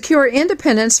 Secure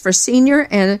independence for senior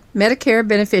and Medicare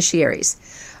beneficiaries.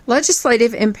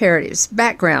 Legislative imperatives.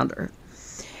 Backgrounder.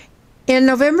 In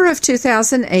November of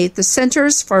 2008, the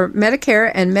Centers for Medicare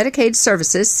and Medicaid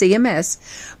Services, CMS,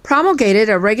 promulgated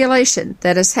a regulation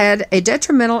that has had a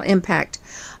detrimental impact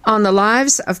on the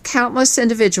lives of countless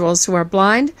individuals who are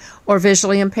blind or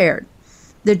visually impaired.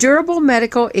 The durable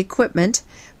medical equipment,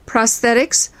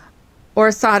 prosthetics,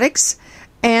 orthotics,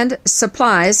 and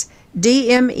supplies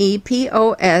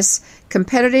DMEPOS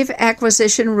competitive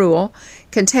acquisition rule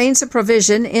contains a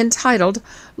provision entitled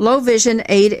Low Vision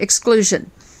Aid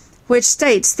Exclusion. which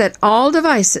states that all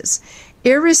devices,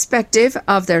 irrespective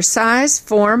of their size,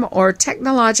 form, or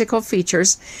technological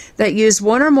features that use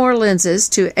one or more lenses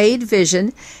to aid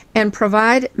vision and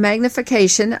provide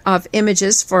magnification of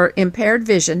images for impaired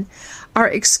vision, are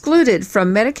excluded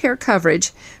from Medicare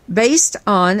coverage based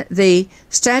on the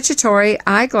statutory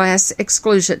eyeglass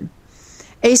exclusion.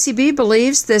 ACB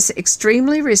believes this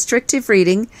extremely restrictive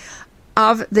reading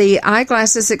of the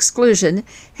eyeglasses exclusion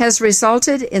has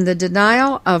resulted in the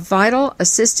denial of vital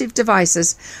assistive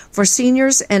devices for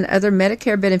seniors and other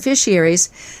Medicare beneficiaries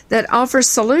that offer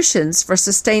solutions for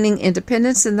sustaining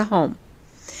independence in the home.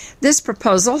 This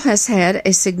proposal has had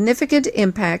a significant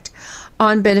impact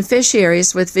on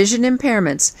beneficiaries with vision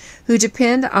impairments who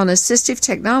depend on assistive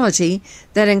technology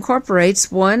that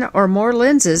incorporates one or more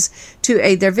lenses to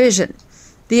aid their vision.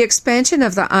 The expansion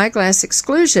of the eyeglass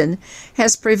exclusion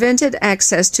has prevented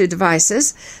access to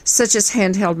devices such as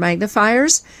handheld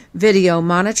magnifiers, video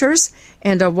monitors,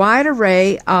 and a wide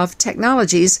array of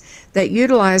technologies that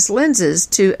utilize lenses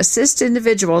to assist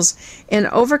individuals in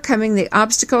overcoming the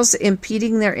obstacles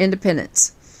impeding their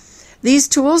independence. These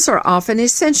tools are often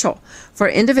essential for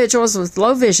individuals with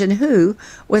low vision who,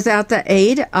 without the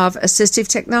aid of assistive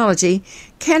technology,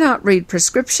 cannot read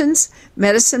prescriptions,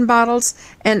 medicine bottles,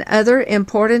 and other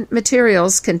important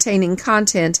materials containing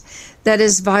content that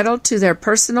is vital to their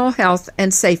personal health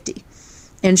and safety.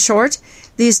 In short,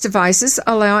 these devices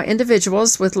allow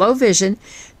individuals with low vision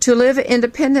to live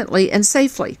independently and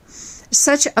safely.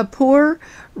 Such a poor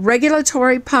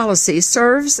regulatory policy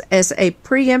serves as a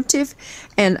preemptive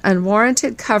and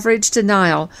unwarranted coverage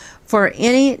denial for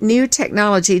any new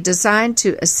technology designed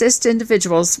to assist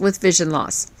individuals with vision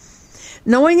loss.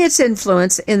 Knowing its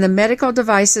influence in the medical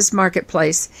devices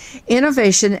marketplace,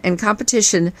 innovation and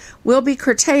competition will be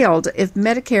curtailed if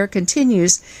Medicare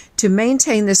continues to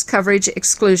maintain this coverage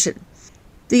exclusion.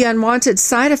 The unwanted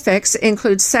side effects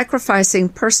include sacrificing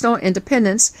personal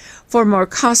independence for more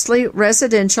costly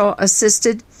residential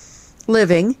assisted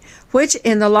living, which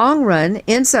in the long run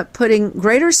ends up putting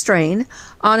greater strain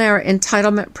on our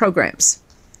entitlement programs.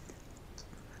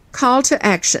 Call to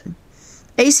action.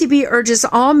 ACB urges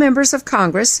all members of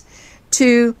Congress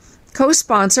to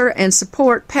co-sponsor and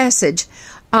support passage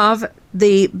of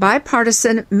the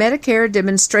Bipartisan Medicare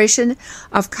Demonstration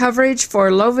of Coverage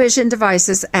for Low Vision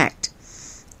Devices Act.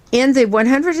 In the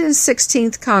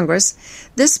 116th Congress,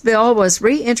 this bill was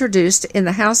reintroduced in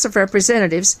the House of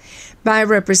Representatives by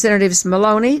Representatives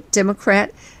Maloney,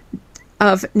 Democrat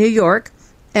of New York,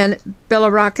 and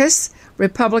Bilirakis,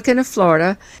 Republican of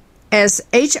Florida, as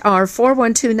H.R.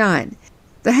 4129.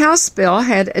 The House bill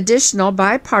had additional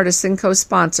bipartisan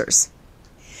co-sponsors.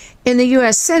 In the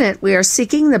U.S. Senate, we are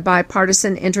seeking the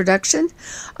bipartisan introduction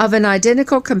of an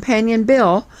identical companion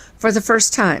bill for the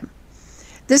first time.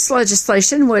 This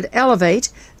legislation would elevate,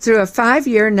 through a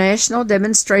 5-year national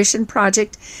demonstration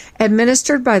project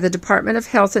administered by the Department of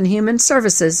Health and Human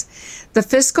Services, the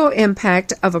fiscal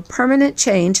impact of a permanent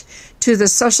change to the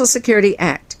Social Security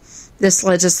Act. This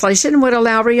legislation would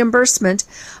allow reimbursement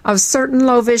of certain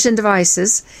low-vision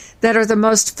devices that are the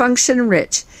most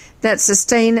function-rich, that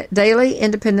sustain daily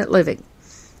independent living.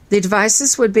 The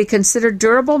devices would be considered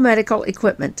durable medical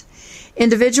equipment.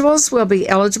 Individuals will be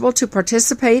eligible to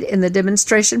participate in the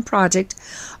demonstration project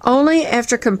only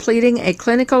after completing a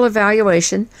clinical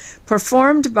evaluation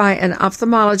performed by an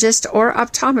ophthalmologist or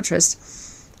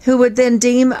optometrist, who would then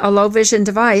deem a low-vision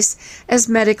device as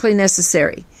medically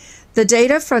necessary. The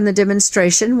data from the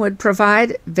demonstration would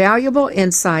provide valuable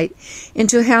insight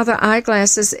into how the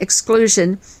eyeglasses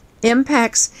exclusion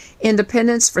impacts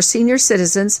independence for senior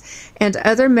citizens and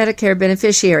other Medicare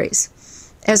beneficiaries.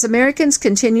 As Americans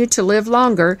continue to live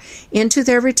longer into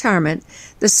their retirement,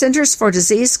 the Centers for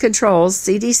Disease Control,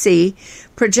 CDC,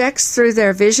 projects through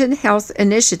their Vision Health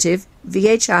Initiative,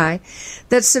 VHI,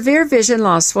 that severe vision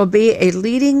loss will be a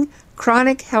leading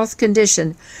chronic health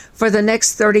condition for the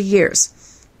next 30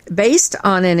 years, based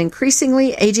on an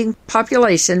increasingly aging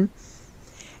population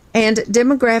and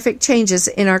demographic changes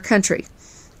in our country.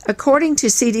 According to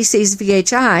CDC's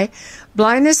VHI,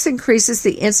 blindness increases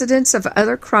the incidence of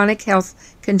other chronic health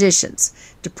conditions,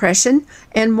 depression,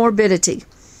 and morbidity.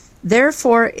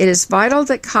 Therefore, it is vital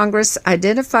that Congress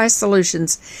identify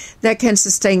solutions that can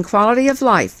sustain quality of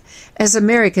life as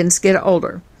Americans get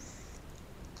older.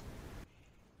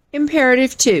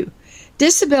 Imperative 2.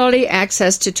 Disability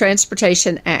Access to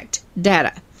Transportation Act.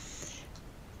 Data.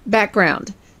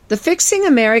 Background. The Fixing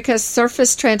America's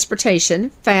Surface Transportation,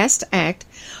 FAST Act,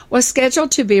 was scheduled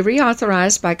to be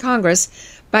reauthorized by Congress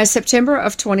by September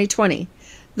of 2020.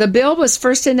 The bill was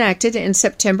first enacted in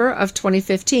September of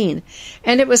 2015,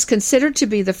 and it was considered to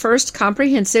be the first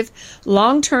comprehensive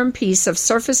long-term piece of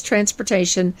surface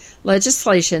transportation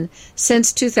legislation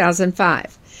since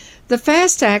 2005. The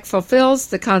FAST Act fulfills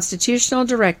the constitutional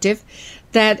directive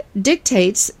that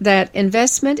dictates that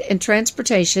investment in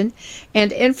transportation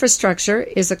and infrastructure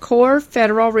is a core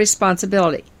federal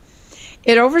responsibility.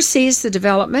 It oversees the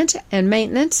development and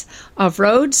maintenance of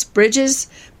roads, bridges,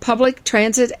 public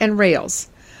transit, and rails.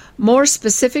 More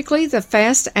specifically, the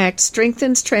FAST Act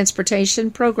strengthens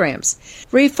transportation programs,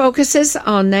 refocuses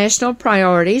on national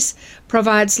priorities,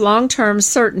 provides long-term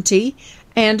certainty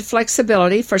and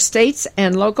flexibility for states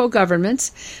and local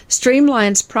governments,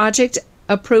 streamlines project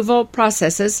approval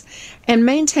processes, and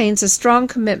maintains a strong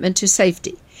commitment to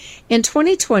safety. In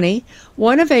 2020,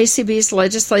 one of ACB's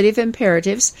legislative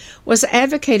imperatives was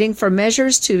advocating for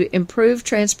measures to improve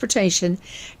transportation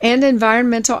and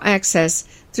environmental access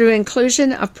through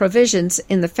inclusion of provisions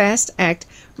in the FAST Act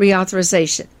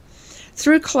reauthorization.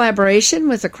 Through collaboration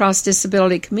with the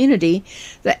cross-disability community,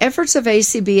 the efforts of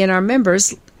ACB and our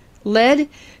members led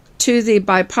to the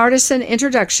bipartisan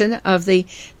introduction of the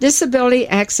Disability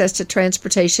Access to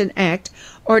Transportation Act,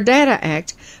 or DATA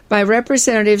Act, by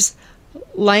Representatives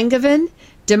Langevin,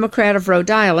 Democrat of Rhode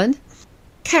Island,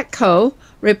 Katko,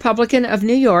 Republican of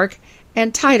New York,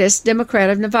 and Titus, Democrat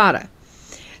of Nevada.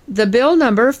 The bill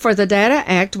number for the DATA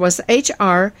Act was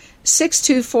H.R.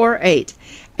 6248,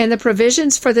 and the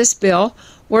provisions for this bill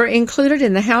were included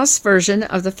in the House version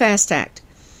of the FAST Act.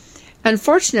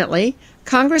 Unfortunately,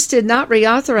 Congress did not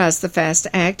reauthorize the FAST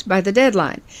Act by the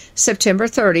deadline, September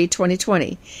 30,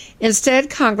 2020. Instead,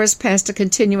 Congress passed a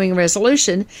continuing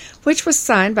resolution, which was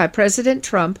signed by President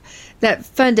Trump, that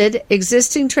funded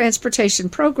existing transportation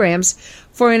programs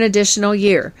for an additional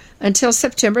year, until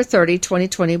September 30,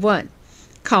 2021.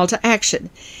 Call to action.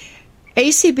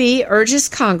 ACB urges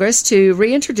Congress to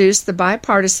reintroduce the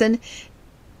bipartisan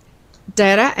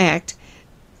DATA Act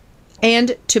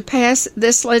and to pass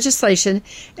this legislation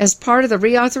as part of the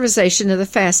reauthorization of the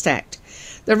FAST Act.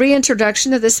 The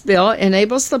reintroduction of this bill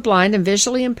enables the blind and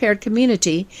visually impaired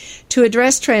community to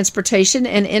address transportation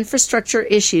and infrastructure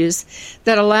issues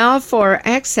that allow for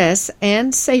access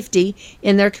and safety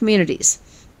in their communities.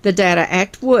 The DATA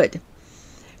Act would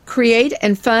create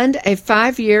and fund a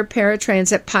 5-year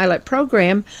paratransit pilot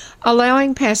program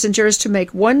allowing passengers to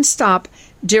make one stop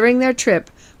during their trip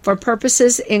for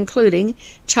purposes including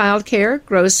childcare,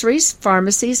 groceries,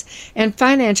 pharmacies, and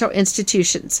financial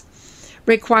institutions.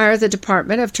 Require the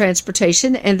Department of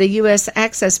Transportation and the U.S.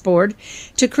 Access Board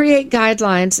to create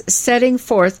guidelines setting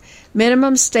forth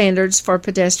minimum standards for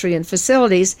pedestrian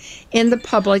facilities in the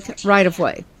public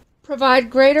right-of-way. Provide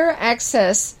greater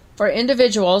access for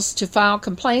individuals to file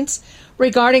complaints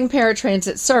regarding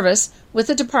paratransit service with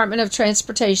the Department of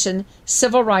Transportation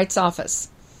Civil Rights Office.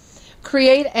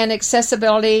 Create an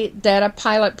accessibility data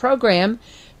pilot program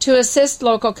to assist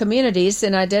local communities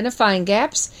in identifying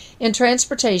gaps in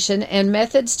transportation and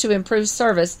methods to improve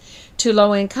service to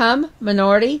low-income,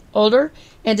 minority, older,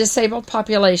 and disabled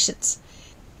populations.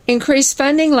 Increase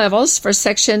funding levels for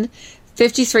Section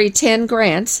 5310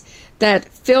 grants that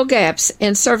fill gaps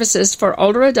in services for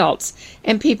older adults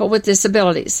and people with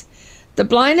disabilities. The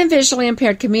blind and visually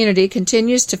impaired community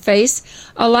continues to face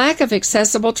a lack of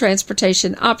accessible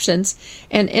transportation options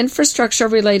and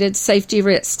infrastructure-related safety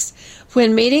risks.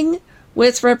 When meeting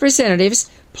with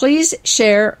representatives, please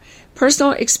share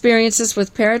personal experiences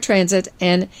with paratransit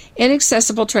and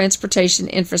inaccessible transportation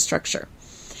infrastructure.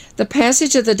 The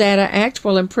passage of the DATA Act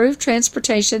will improve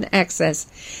transportation access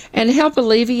and help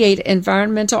alleviate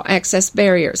environmental access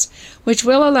barriers, which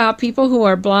will allow people who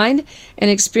are blind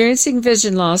and experiencing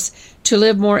vision loss to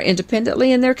live more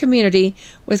independently in their community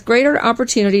with greater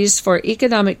opportunities for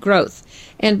economic growth.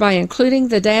 And by including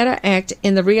the DATA Act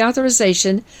in the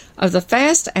reauthorization of the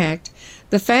FAST Act,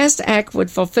 the FAST Act would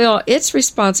fulfill its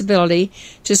responsibility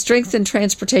to strengthen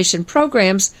transportation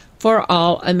programs for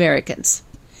all Americans.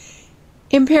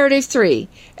 Imperative 3.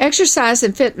 Exercise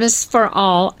and Fitness for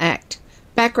All Act.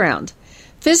 Background.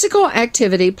 Physical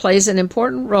activity plays an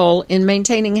important role in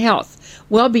maintaining health,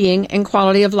 well-being, and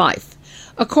quality of life.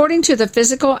 According to the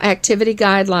Physical Activity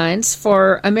Guidelines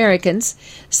for Americans,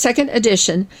 2nd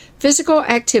edition, physical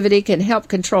activity can help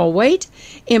control weight,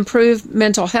 improve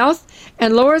mental health,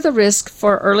 and lower the risk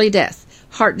for early death,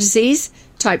 heart disease,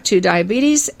 type 2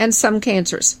 diabetes, and some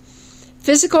cancers.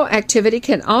 Physical activity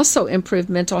can also improve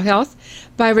mental health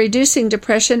by reducing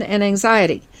depression and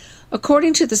anxiety.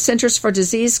 According to the Centers for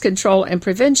Disease Control and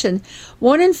Prevention,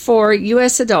 1 in 4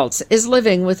 U.S. adults is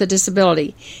living with a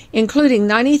disability, including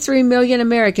 93 million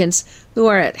Americans who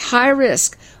are at high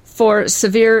risk for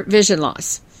severe vision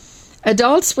loss.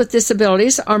 Adults with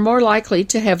disabilities are more likely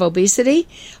to have obesity,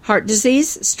 heart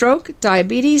disease, stroke,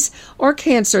 diabetes, or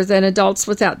cancer than adults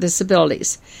without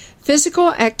disabilities. Physical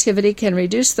activity can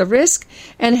reduce the risk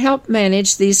and help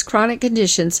manage these chronic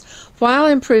conditions while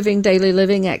improving daily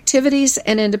living activities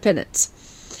and independence.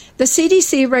 The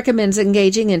CDC recommends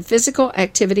engaging in physical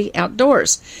activity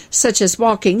outdoors, such as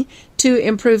walking, to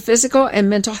improve physical and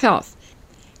mental health.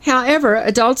 However,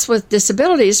 adults with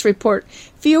disabilities report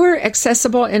fewer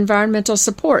accessible environmental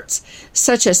supports,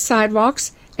 such as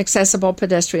sidewalks, accessible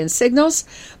pedestrian signals,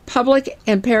 public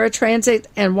and paratransit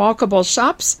and walkable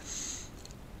shops,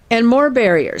 and more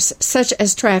barriers, such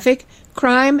as traffic,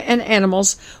 crime, and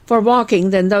animals for walking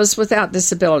than those without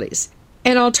disabilities.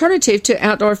 An alternative to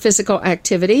outdoor physical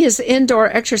activity is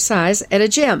indoor exercise at a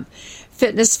gym,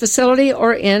 fitness facility,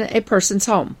 or in a person's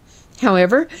home.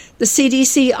 However, the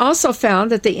CDC also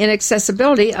found that the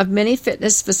inaccessibility of many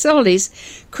fitness facilities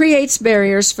creates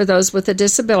barriers for those with a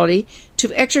disability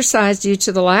to exercise due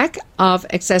to the lack of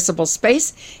accessible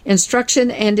space,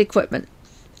 instruction, and equipment.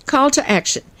 Call to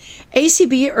action.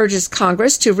 ACB urges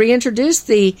Congress to reintroduce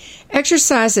the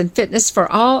Exercise and Fitness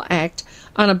for All Act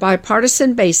on a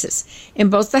bipartisan basis in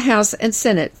both the House and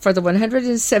Senate for the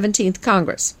 117th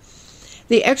Congress.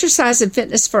 The Exercise and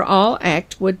Fitness for All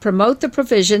Act would promote the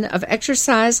provision of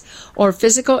exercise or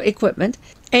physical equipment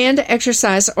and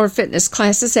exercise or fitness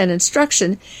classes and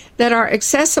instruction that are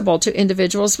accessible to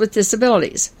individuals with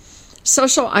disabilities.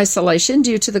 Social isolation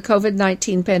due to the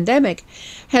COVID-19 pandemic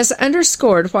has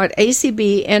underscored what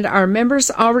ACB and our members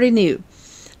already knew,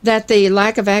 that the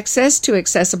lack of access to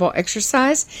accessible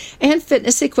exercise and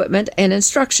fitness equipment and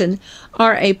instruction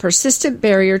are a persistent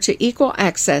barrier to equal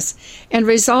access and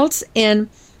results in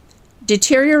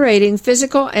deteriorating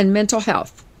physical and mental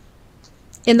health.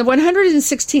 In the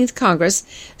 116th Congress,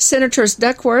 Senators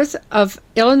Duckworth of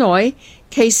Illinois,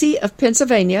 Casey of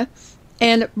Pennsylvania,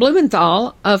 and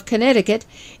Blumenthal of Connecticut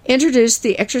introduced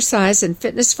the Exercise and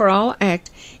Fitness for All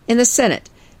Act in the Senate.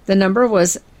 The number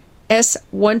was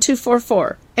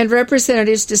S-1244, and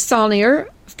Representatives DeSaulnier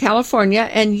of California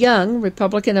and Young,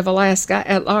 Republican of Alaska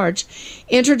at large,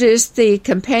 introduced the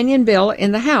companion bill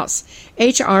in the House,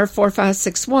 H.R.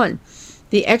 4561.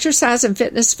 The Exercise and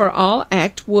Fitness for All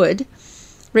Act would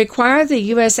require the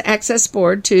U.S. Access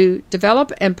Board to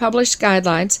develop and publish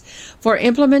guidelines for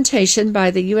implementation by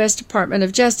the U.S. Department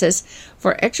of Justice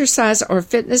for exercise or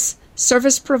fitness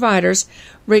service providers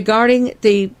regarding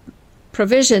the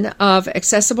provision of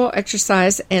accessible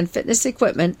exercise and fitness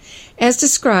equipment as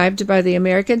described by the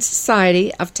American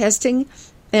Society of Testing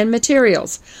and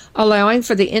Materials, allowing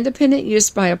for the independent use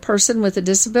by a person with a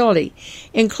disability,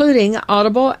 including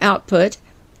audible output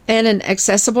and an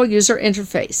accessible user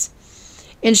interface.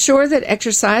 Ensure that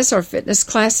exercise or fitness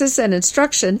classes and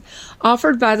instruction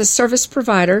offered by the service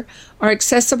provider are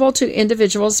accessible to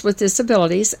individuals with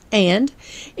disabilities, and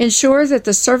ensure that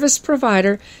the service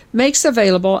provider makes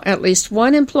available at least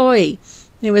one employee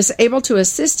who is able to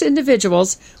assist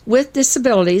individuals with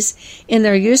disabilities in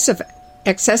their use of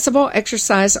accessible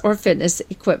exercise or fitness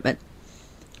equipment.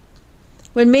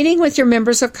 When meeting with your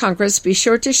members of Congress, be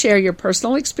sure to share your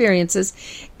personal experiences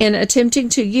in attempting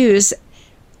to use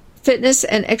fitness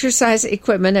and exercise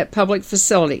equipment at public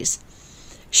facilities.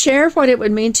 Share what it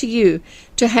would mean to you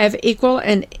to have equal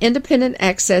and independent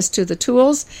access to the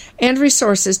tools and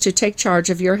resources to take charge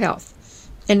of your health,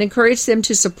 and encourage them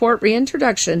to support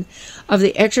reintroduction of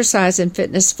the Exercise and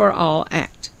Fitness for All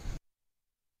Act.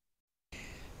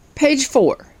 Page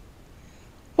 4.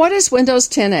 What is Windows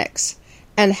 10X,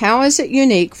 and how is it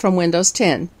unique from Windows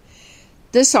 10?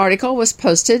 This article was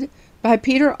posted by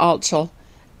Peter Altschul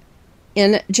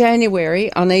in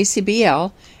January on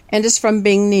ACBL and is from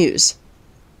Bing News.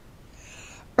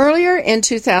 Earlier in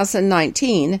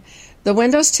 2019, the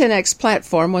Windows 10X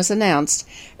platform was announced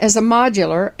as a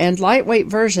modular and lightweight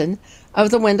version of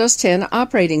the Windows 10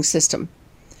 operating system.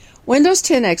 Windows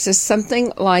 10X is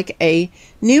something like a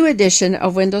new edition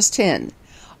of Windows 10,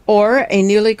 or a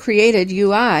newly created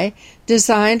UI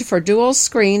designed for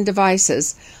dual-screen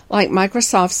devices like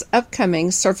Microsoft's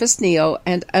upcoming Surface Neo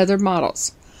and other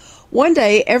models. One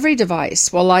day, every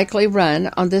device will likely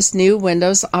run on this new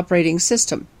Windows operating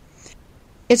system.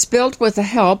 It's built with the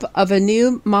help of a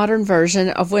new modern version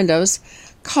of Windows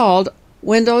called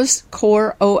Windows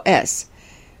Core OS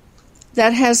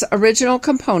that has original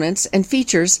components and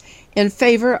features in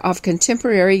favor of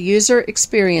contemporary user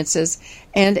experiences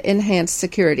and enhanced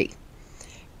security.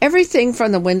 Everything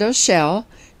from the Windows shell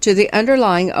to the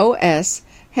underlying OS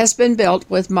has been built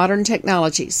with modern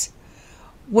technologies.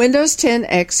 Windows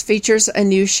 10X features a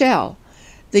new shell,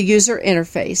 the user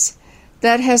interface,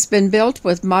 that has been built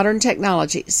with modern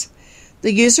technologies.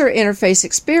 The user interface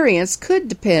experience could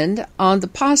depend on the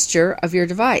posture of your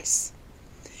device.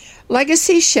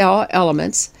 Legacy shell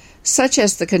elements, such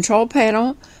as the control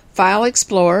panel, File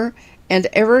Explorer, and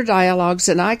error dialogues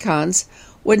and icons,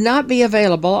 would not be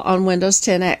available on Windows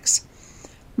 10X.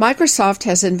 Microsoft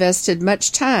has invested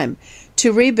much time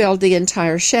to rebuild the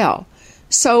entire shell,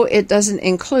 so it doesn't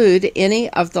include any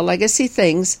of the legacy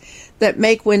things that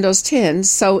make Windows 10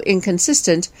 so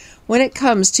inconsistent when it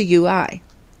comes to UI.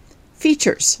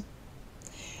 Features.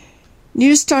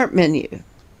 New Start Menu.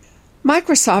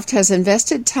 Microsoft has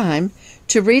invested time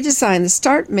to redesign the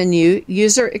Start Menu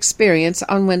user experience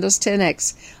on Windows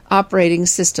 10X operating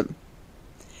system.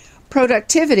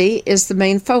 Productivity is the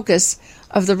main focus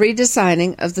of the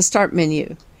redesigning of the Start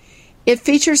Menu. It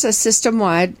features a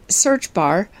system-wide search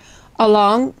bar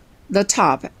along the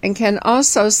top and can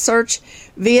also search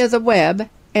via the web,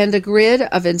 and a grid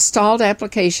of installed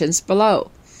applications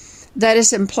below that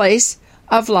is in place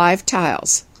of live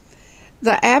tiles.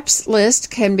 The apps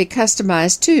list can be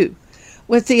customized too,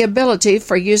 with the ability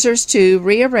for users to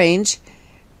rearrange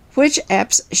which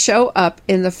apps show up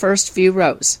in the first few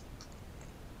rows.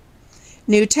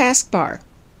 New taskbar.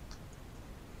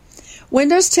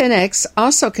 Windows 10X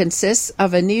also consists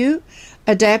of a new,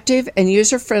 adaptive and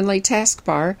user-friendly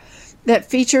taskbar that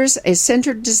features a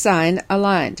centered design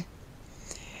aligned.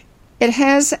 It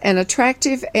has an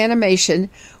attractive animation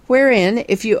wherein,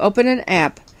 if you open an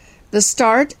app, the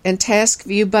Start and Task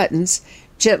View buttons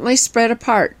gently spread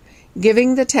apart,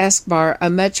 giving the taskbar a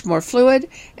much more fluid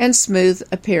and smooth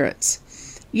appearance.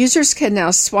 Users can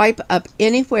now swipe up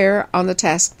anywhere on the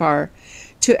taskbar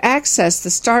to access the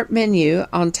Start menu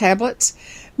on tablets,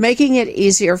 making it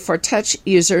easier for touch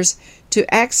users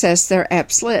to access their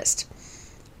apps list.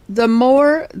 The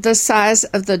more the size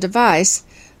of the device,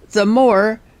 the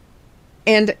more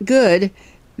and good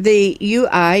the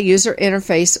UI user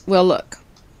interface will look.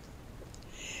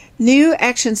 New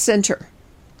Action Center.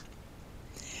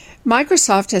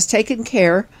 Microsoft has taken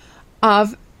care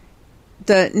of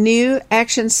the new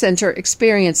Action Center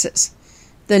experiences.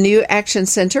 The new Action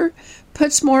Center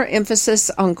puts more emphasis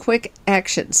on quick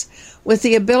actions, with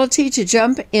the ability to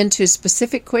jump into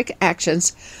specific quick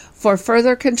actions for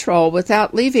further control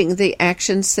without leaving the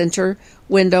Action Center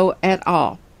window at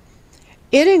all.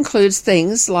 It includes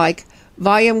things like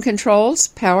volume controls,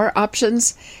 power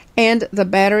options, and the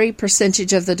battery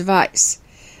percentage of the device.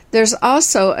 There's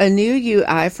also a new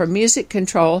UI for music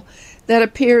control that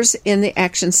appears in the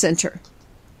Action Center.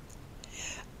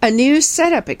 A new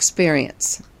setup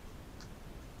experience.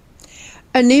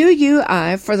 A new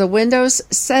UI for the Windows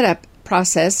setup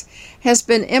process has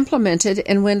been implemented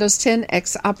in Windows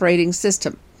 10X operating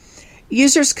system.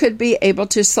 Users could be able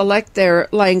to select their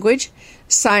language,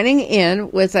 signing in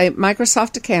with a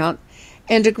Microsoft account,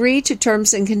 and agree to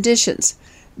terms and conditions,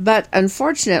 but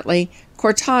unfortunately,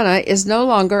 Cortana is no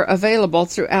longer available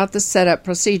throughout the setup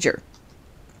procedure.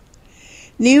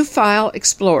 New File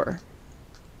Explorer.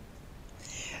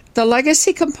 The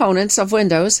legacy components of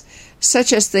Windows,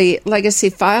 such as the Legacy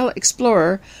File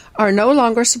Explorer, are no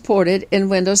longer supported in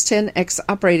Windows 10X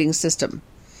operating system.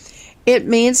 It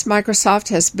means Microsoft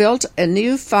has built a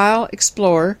new File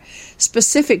Explorer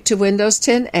specific to Windows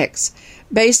 10X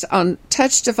based on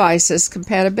touch devices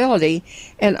compatibility,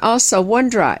 and also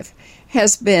OneDrive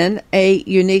has been a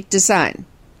unique design.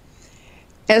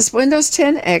 As Windows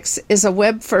 10X is a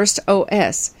web-first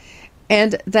OS,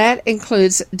 and that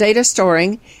includes data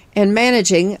storing and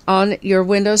managing on your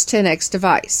Windows 10X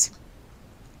device.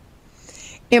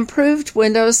 Improved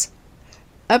Windows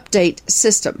Update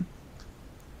System.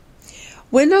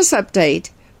 Windows Update,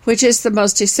 which is the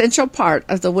most essential part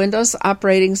of the Windows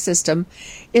operating system,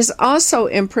 is also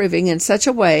improving in such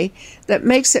a way that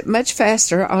makes it much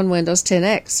faster on Windows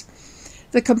 10X.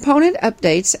 The component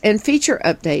updates and feature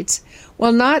updates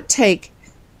will not take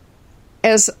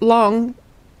as long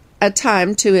a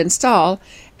time to install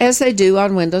as they do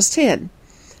on Windows 10.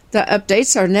 The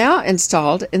updates are now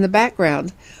installed in the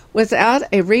background without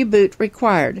a reboot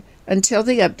required until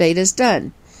the update is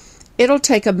done. It'll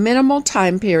take a minimal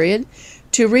time period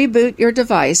to reboot your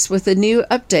device with a new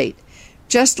update,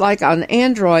 just like on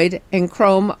Android and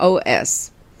Chrome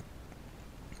OS.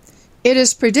 It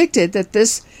is predicted that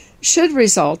this should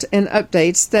result in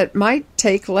updates that might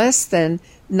take less than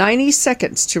 90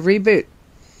 seconds to reboot.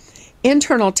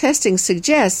 Internal testing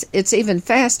suggests it's even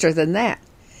faster than that.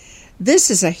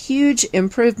 This is a huge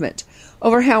improvement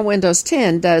over how Windows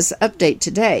 10 does update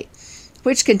today,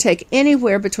 which can take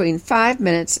anywhere between 5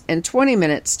 minutes and 20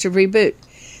 minutes to reboot,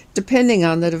 depending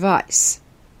on the device.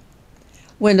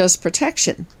 Windows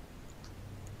Protection.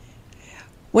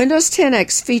 Windows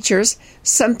 10X features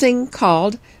something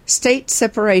called state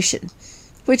separation.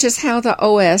 which is how the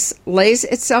OS lays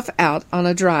itself out on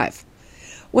a drive.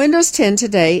 Windows 10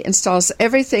 today installs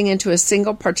everything into a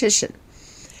single partition,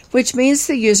 which means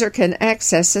the user can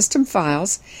access system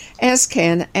files, as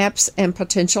can apps and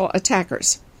potential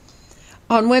attackers.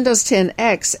 On Windows 10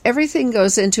 X, everything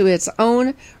goes into its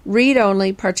own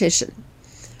read-only partition,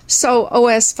 so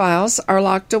OS files are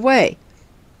locked away,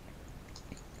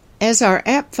 as are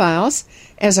app files,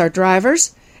 as are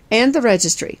drivers, and the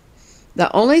registry.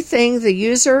 The only thing the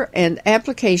user and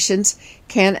applications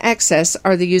can access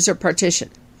are the user partition.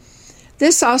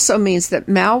 This also means that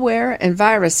malware and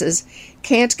viruses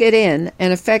can't get in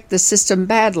and affect the system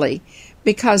badly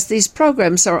because these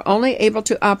programs are only able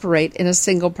to operate in a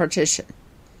single partition.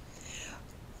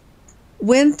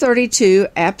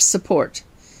 Win32 app support.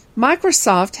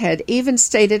 Microsoft had even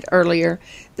stated earlier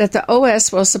that the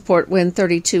OS will support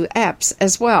Win32 apps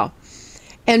as well,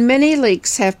 and many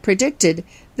leaks have predicted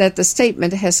that the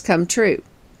statement has come true.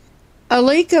 A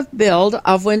leak of build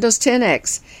of Windows 10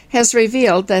 X has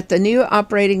revealed that the new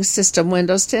operating system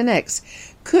Windows 10 X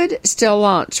could still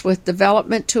launch with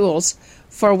development tools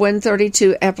for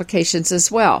Win32 applications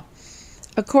as well.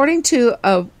 According to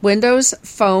a Windows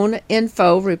Phone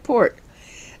Info report,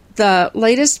 the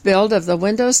latest build of the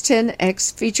Windows 10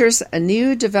 X features a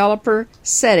new developer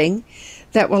setting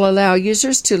that will allow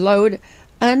users to load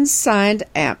unsigned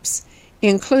apps,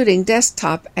 including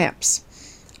desktop apps.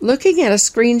 Looking at a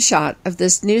screenshot of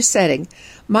this new setting,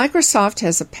 Microsoft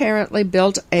has apparently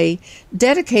built a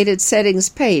dedicated settings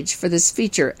page for this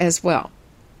feature as well.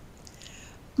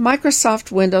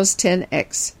 Microsoft Windows 10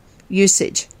 X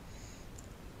usage.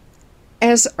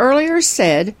 As earlier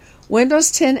said,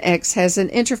 Windows 10 X has an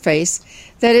interface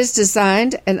that is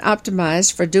designed and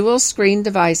optimized for dual-screen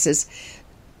devices,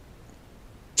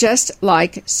 just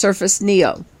like Surface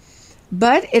Neo.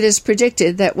 But it is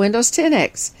predicted that Windows 10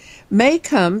 X may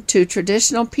come to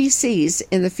traditional PCs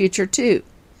in the future too.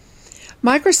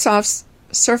 Microsoft's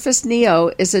Surface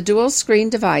Neo is a dual-screen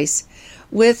device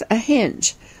with a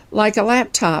hinge, like a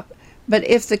laptop, but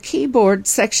if the keyboard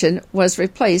section was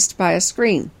replaced by a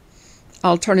screen.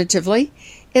 Alternatively,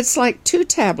 it's like two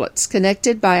tablets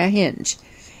connected by a hinge.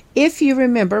 If you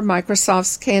remember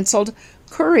Microsoft's canceled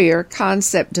Courier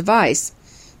concept device,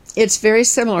 it's very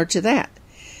similar to that.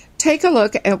 Take a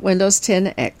look at Windows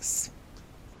 10 X.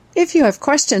 If you have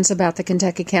questions about the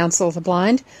Kentucky Council of the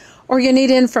Blind, or you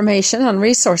need information on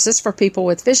resources for people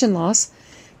with vision loss,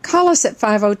 call us at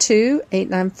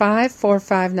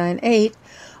 502-895-4598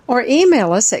 or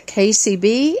email us at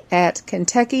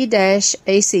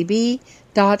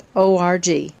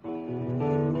kcb@kentucky-acb.org.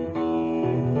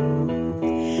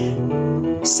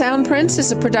 Soundprints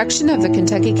is a production of the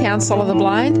Kentucky Council of the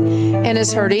Blind and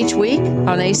is heard each week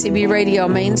on ACB Radio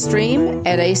Mainstream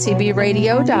at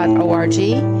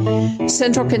acbradio.org,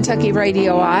 Central Kentucky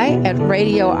Radio I at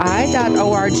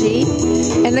radioi.org,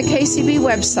 and the KCB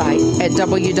website at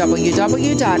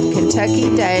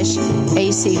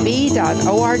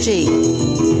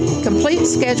www.kentucky-acb.org. Complete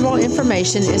schedule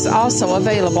information is also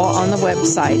available on the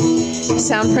website.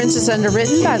 Soundprints is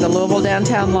underwritten by the Louisville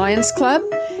Downtown Lions Club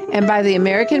and by the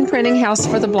American Printing House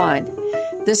for the Blind.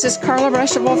 This is Carla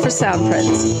Ruschival for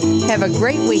Soundprints. Have a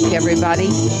great week, everybody.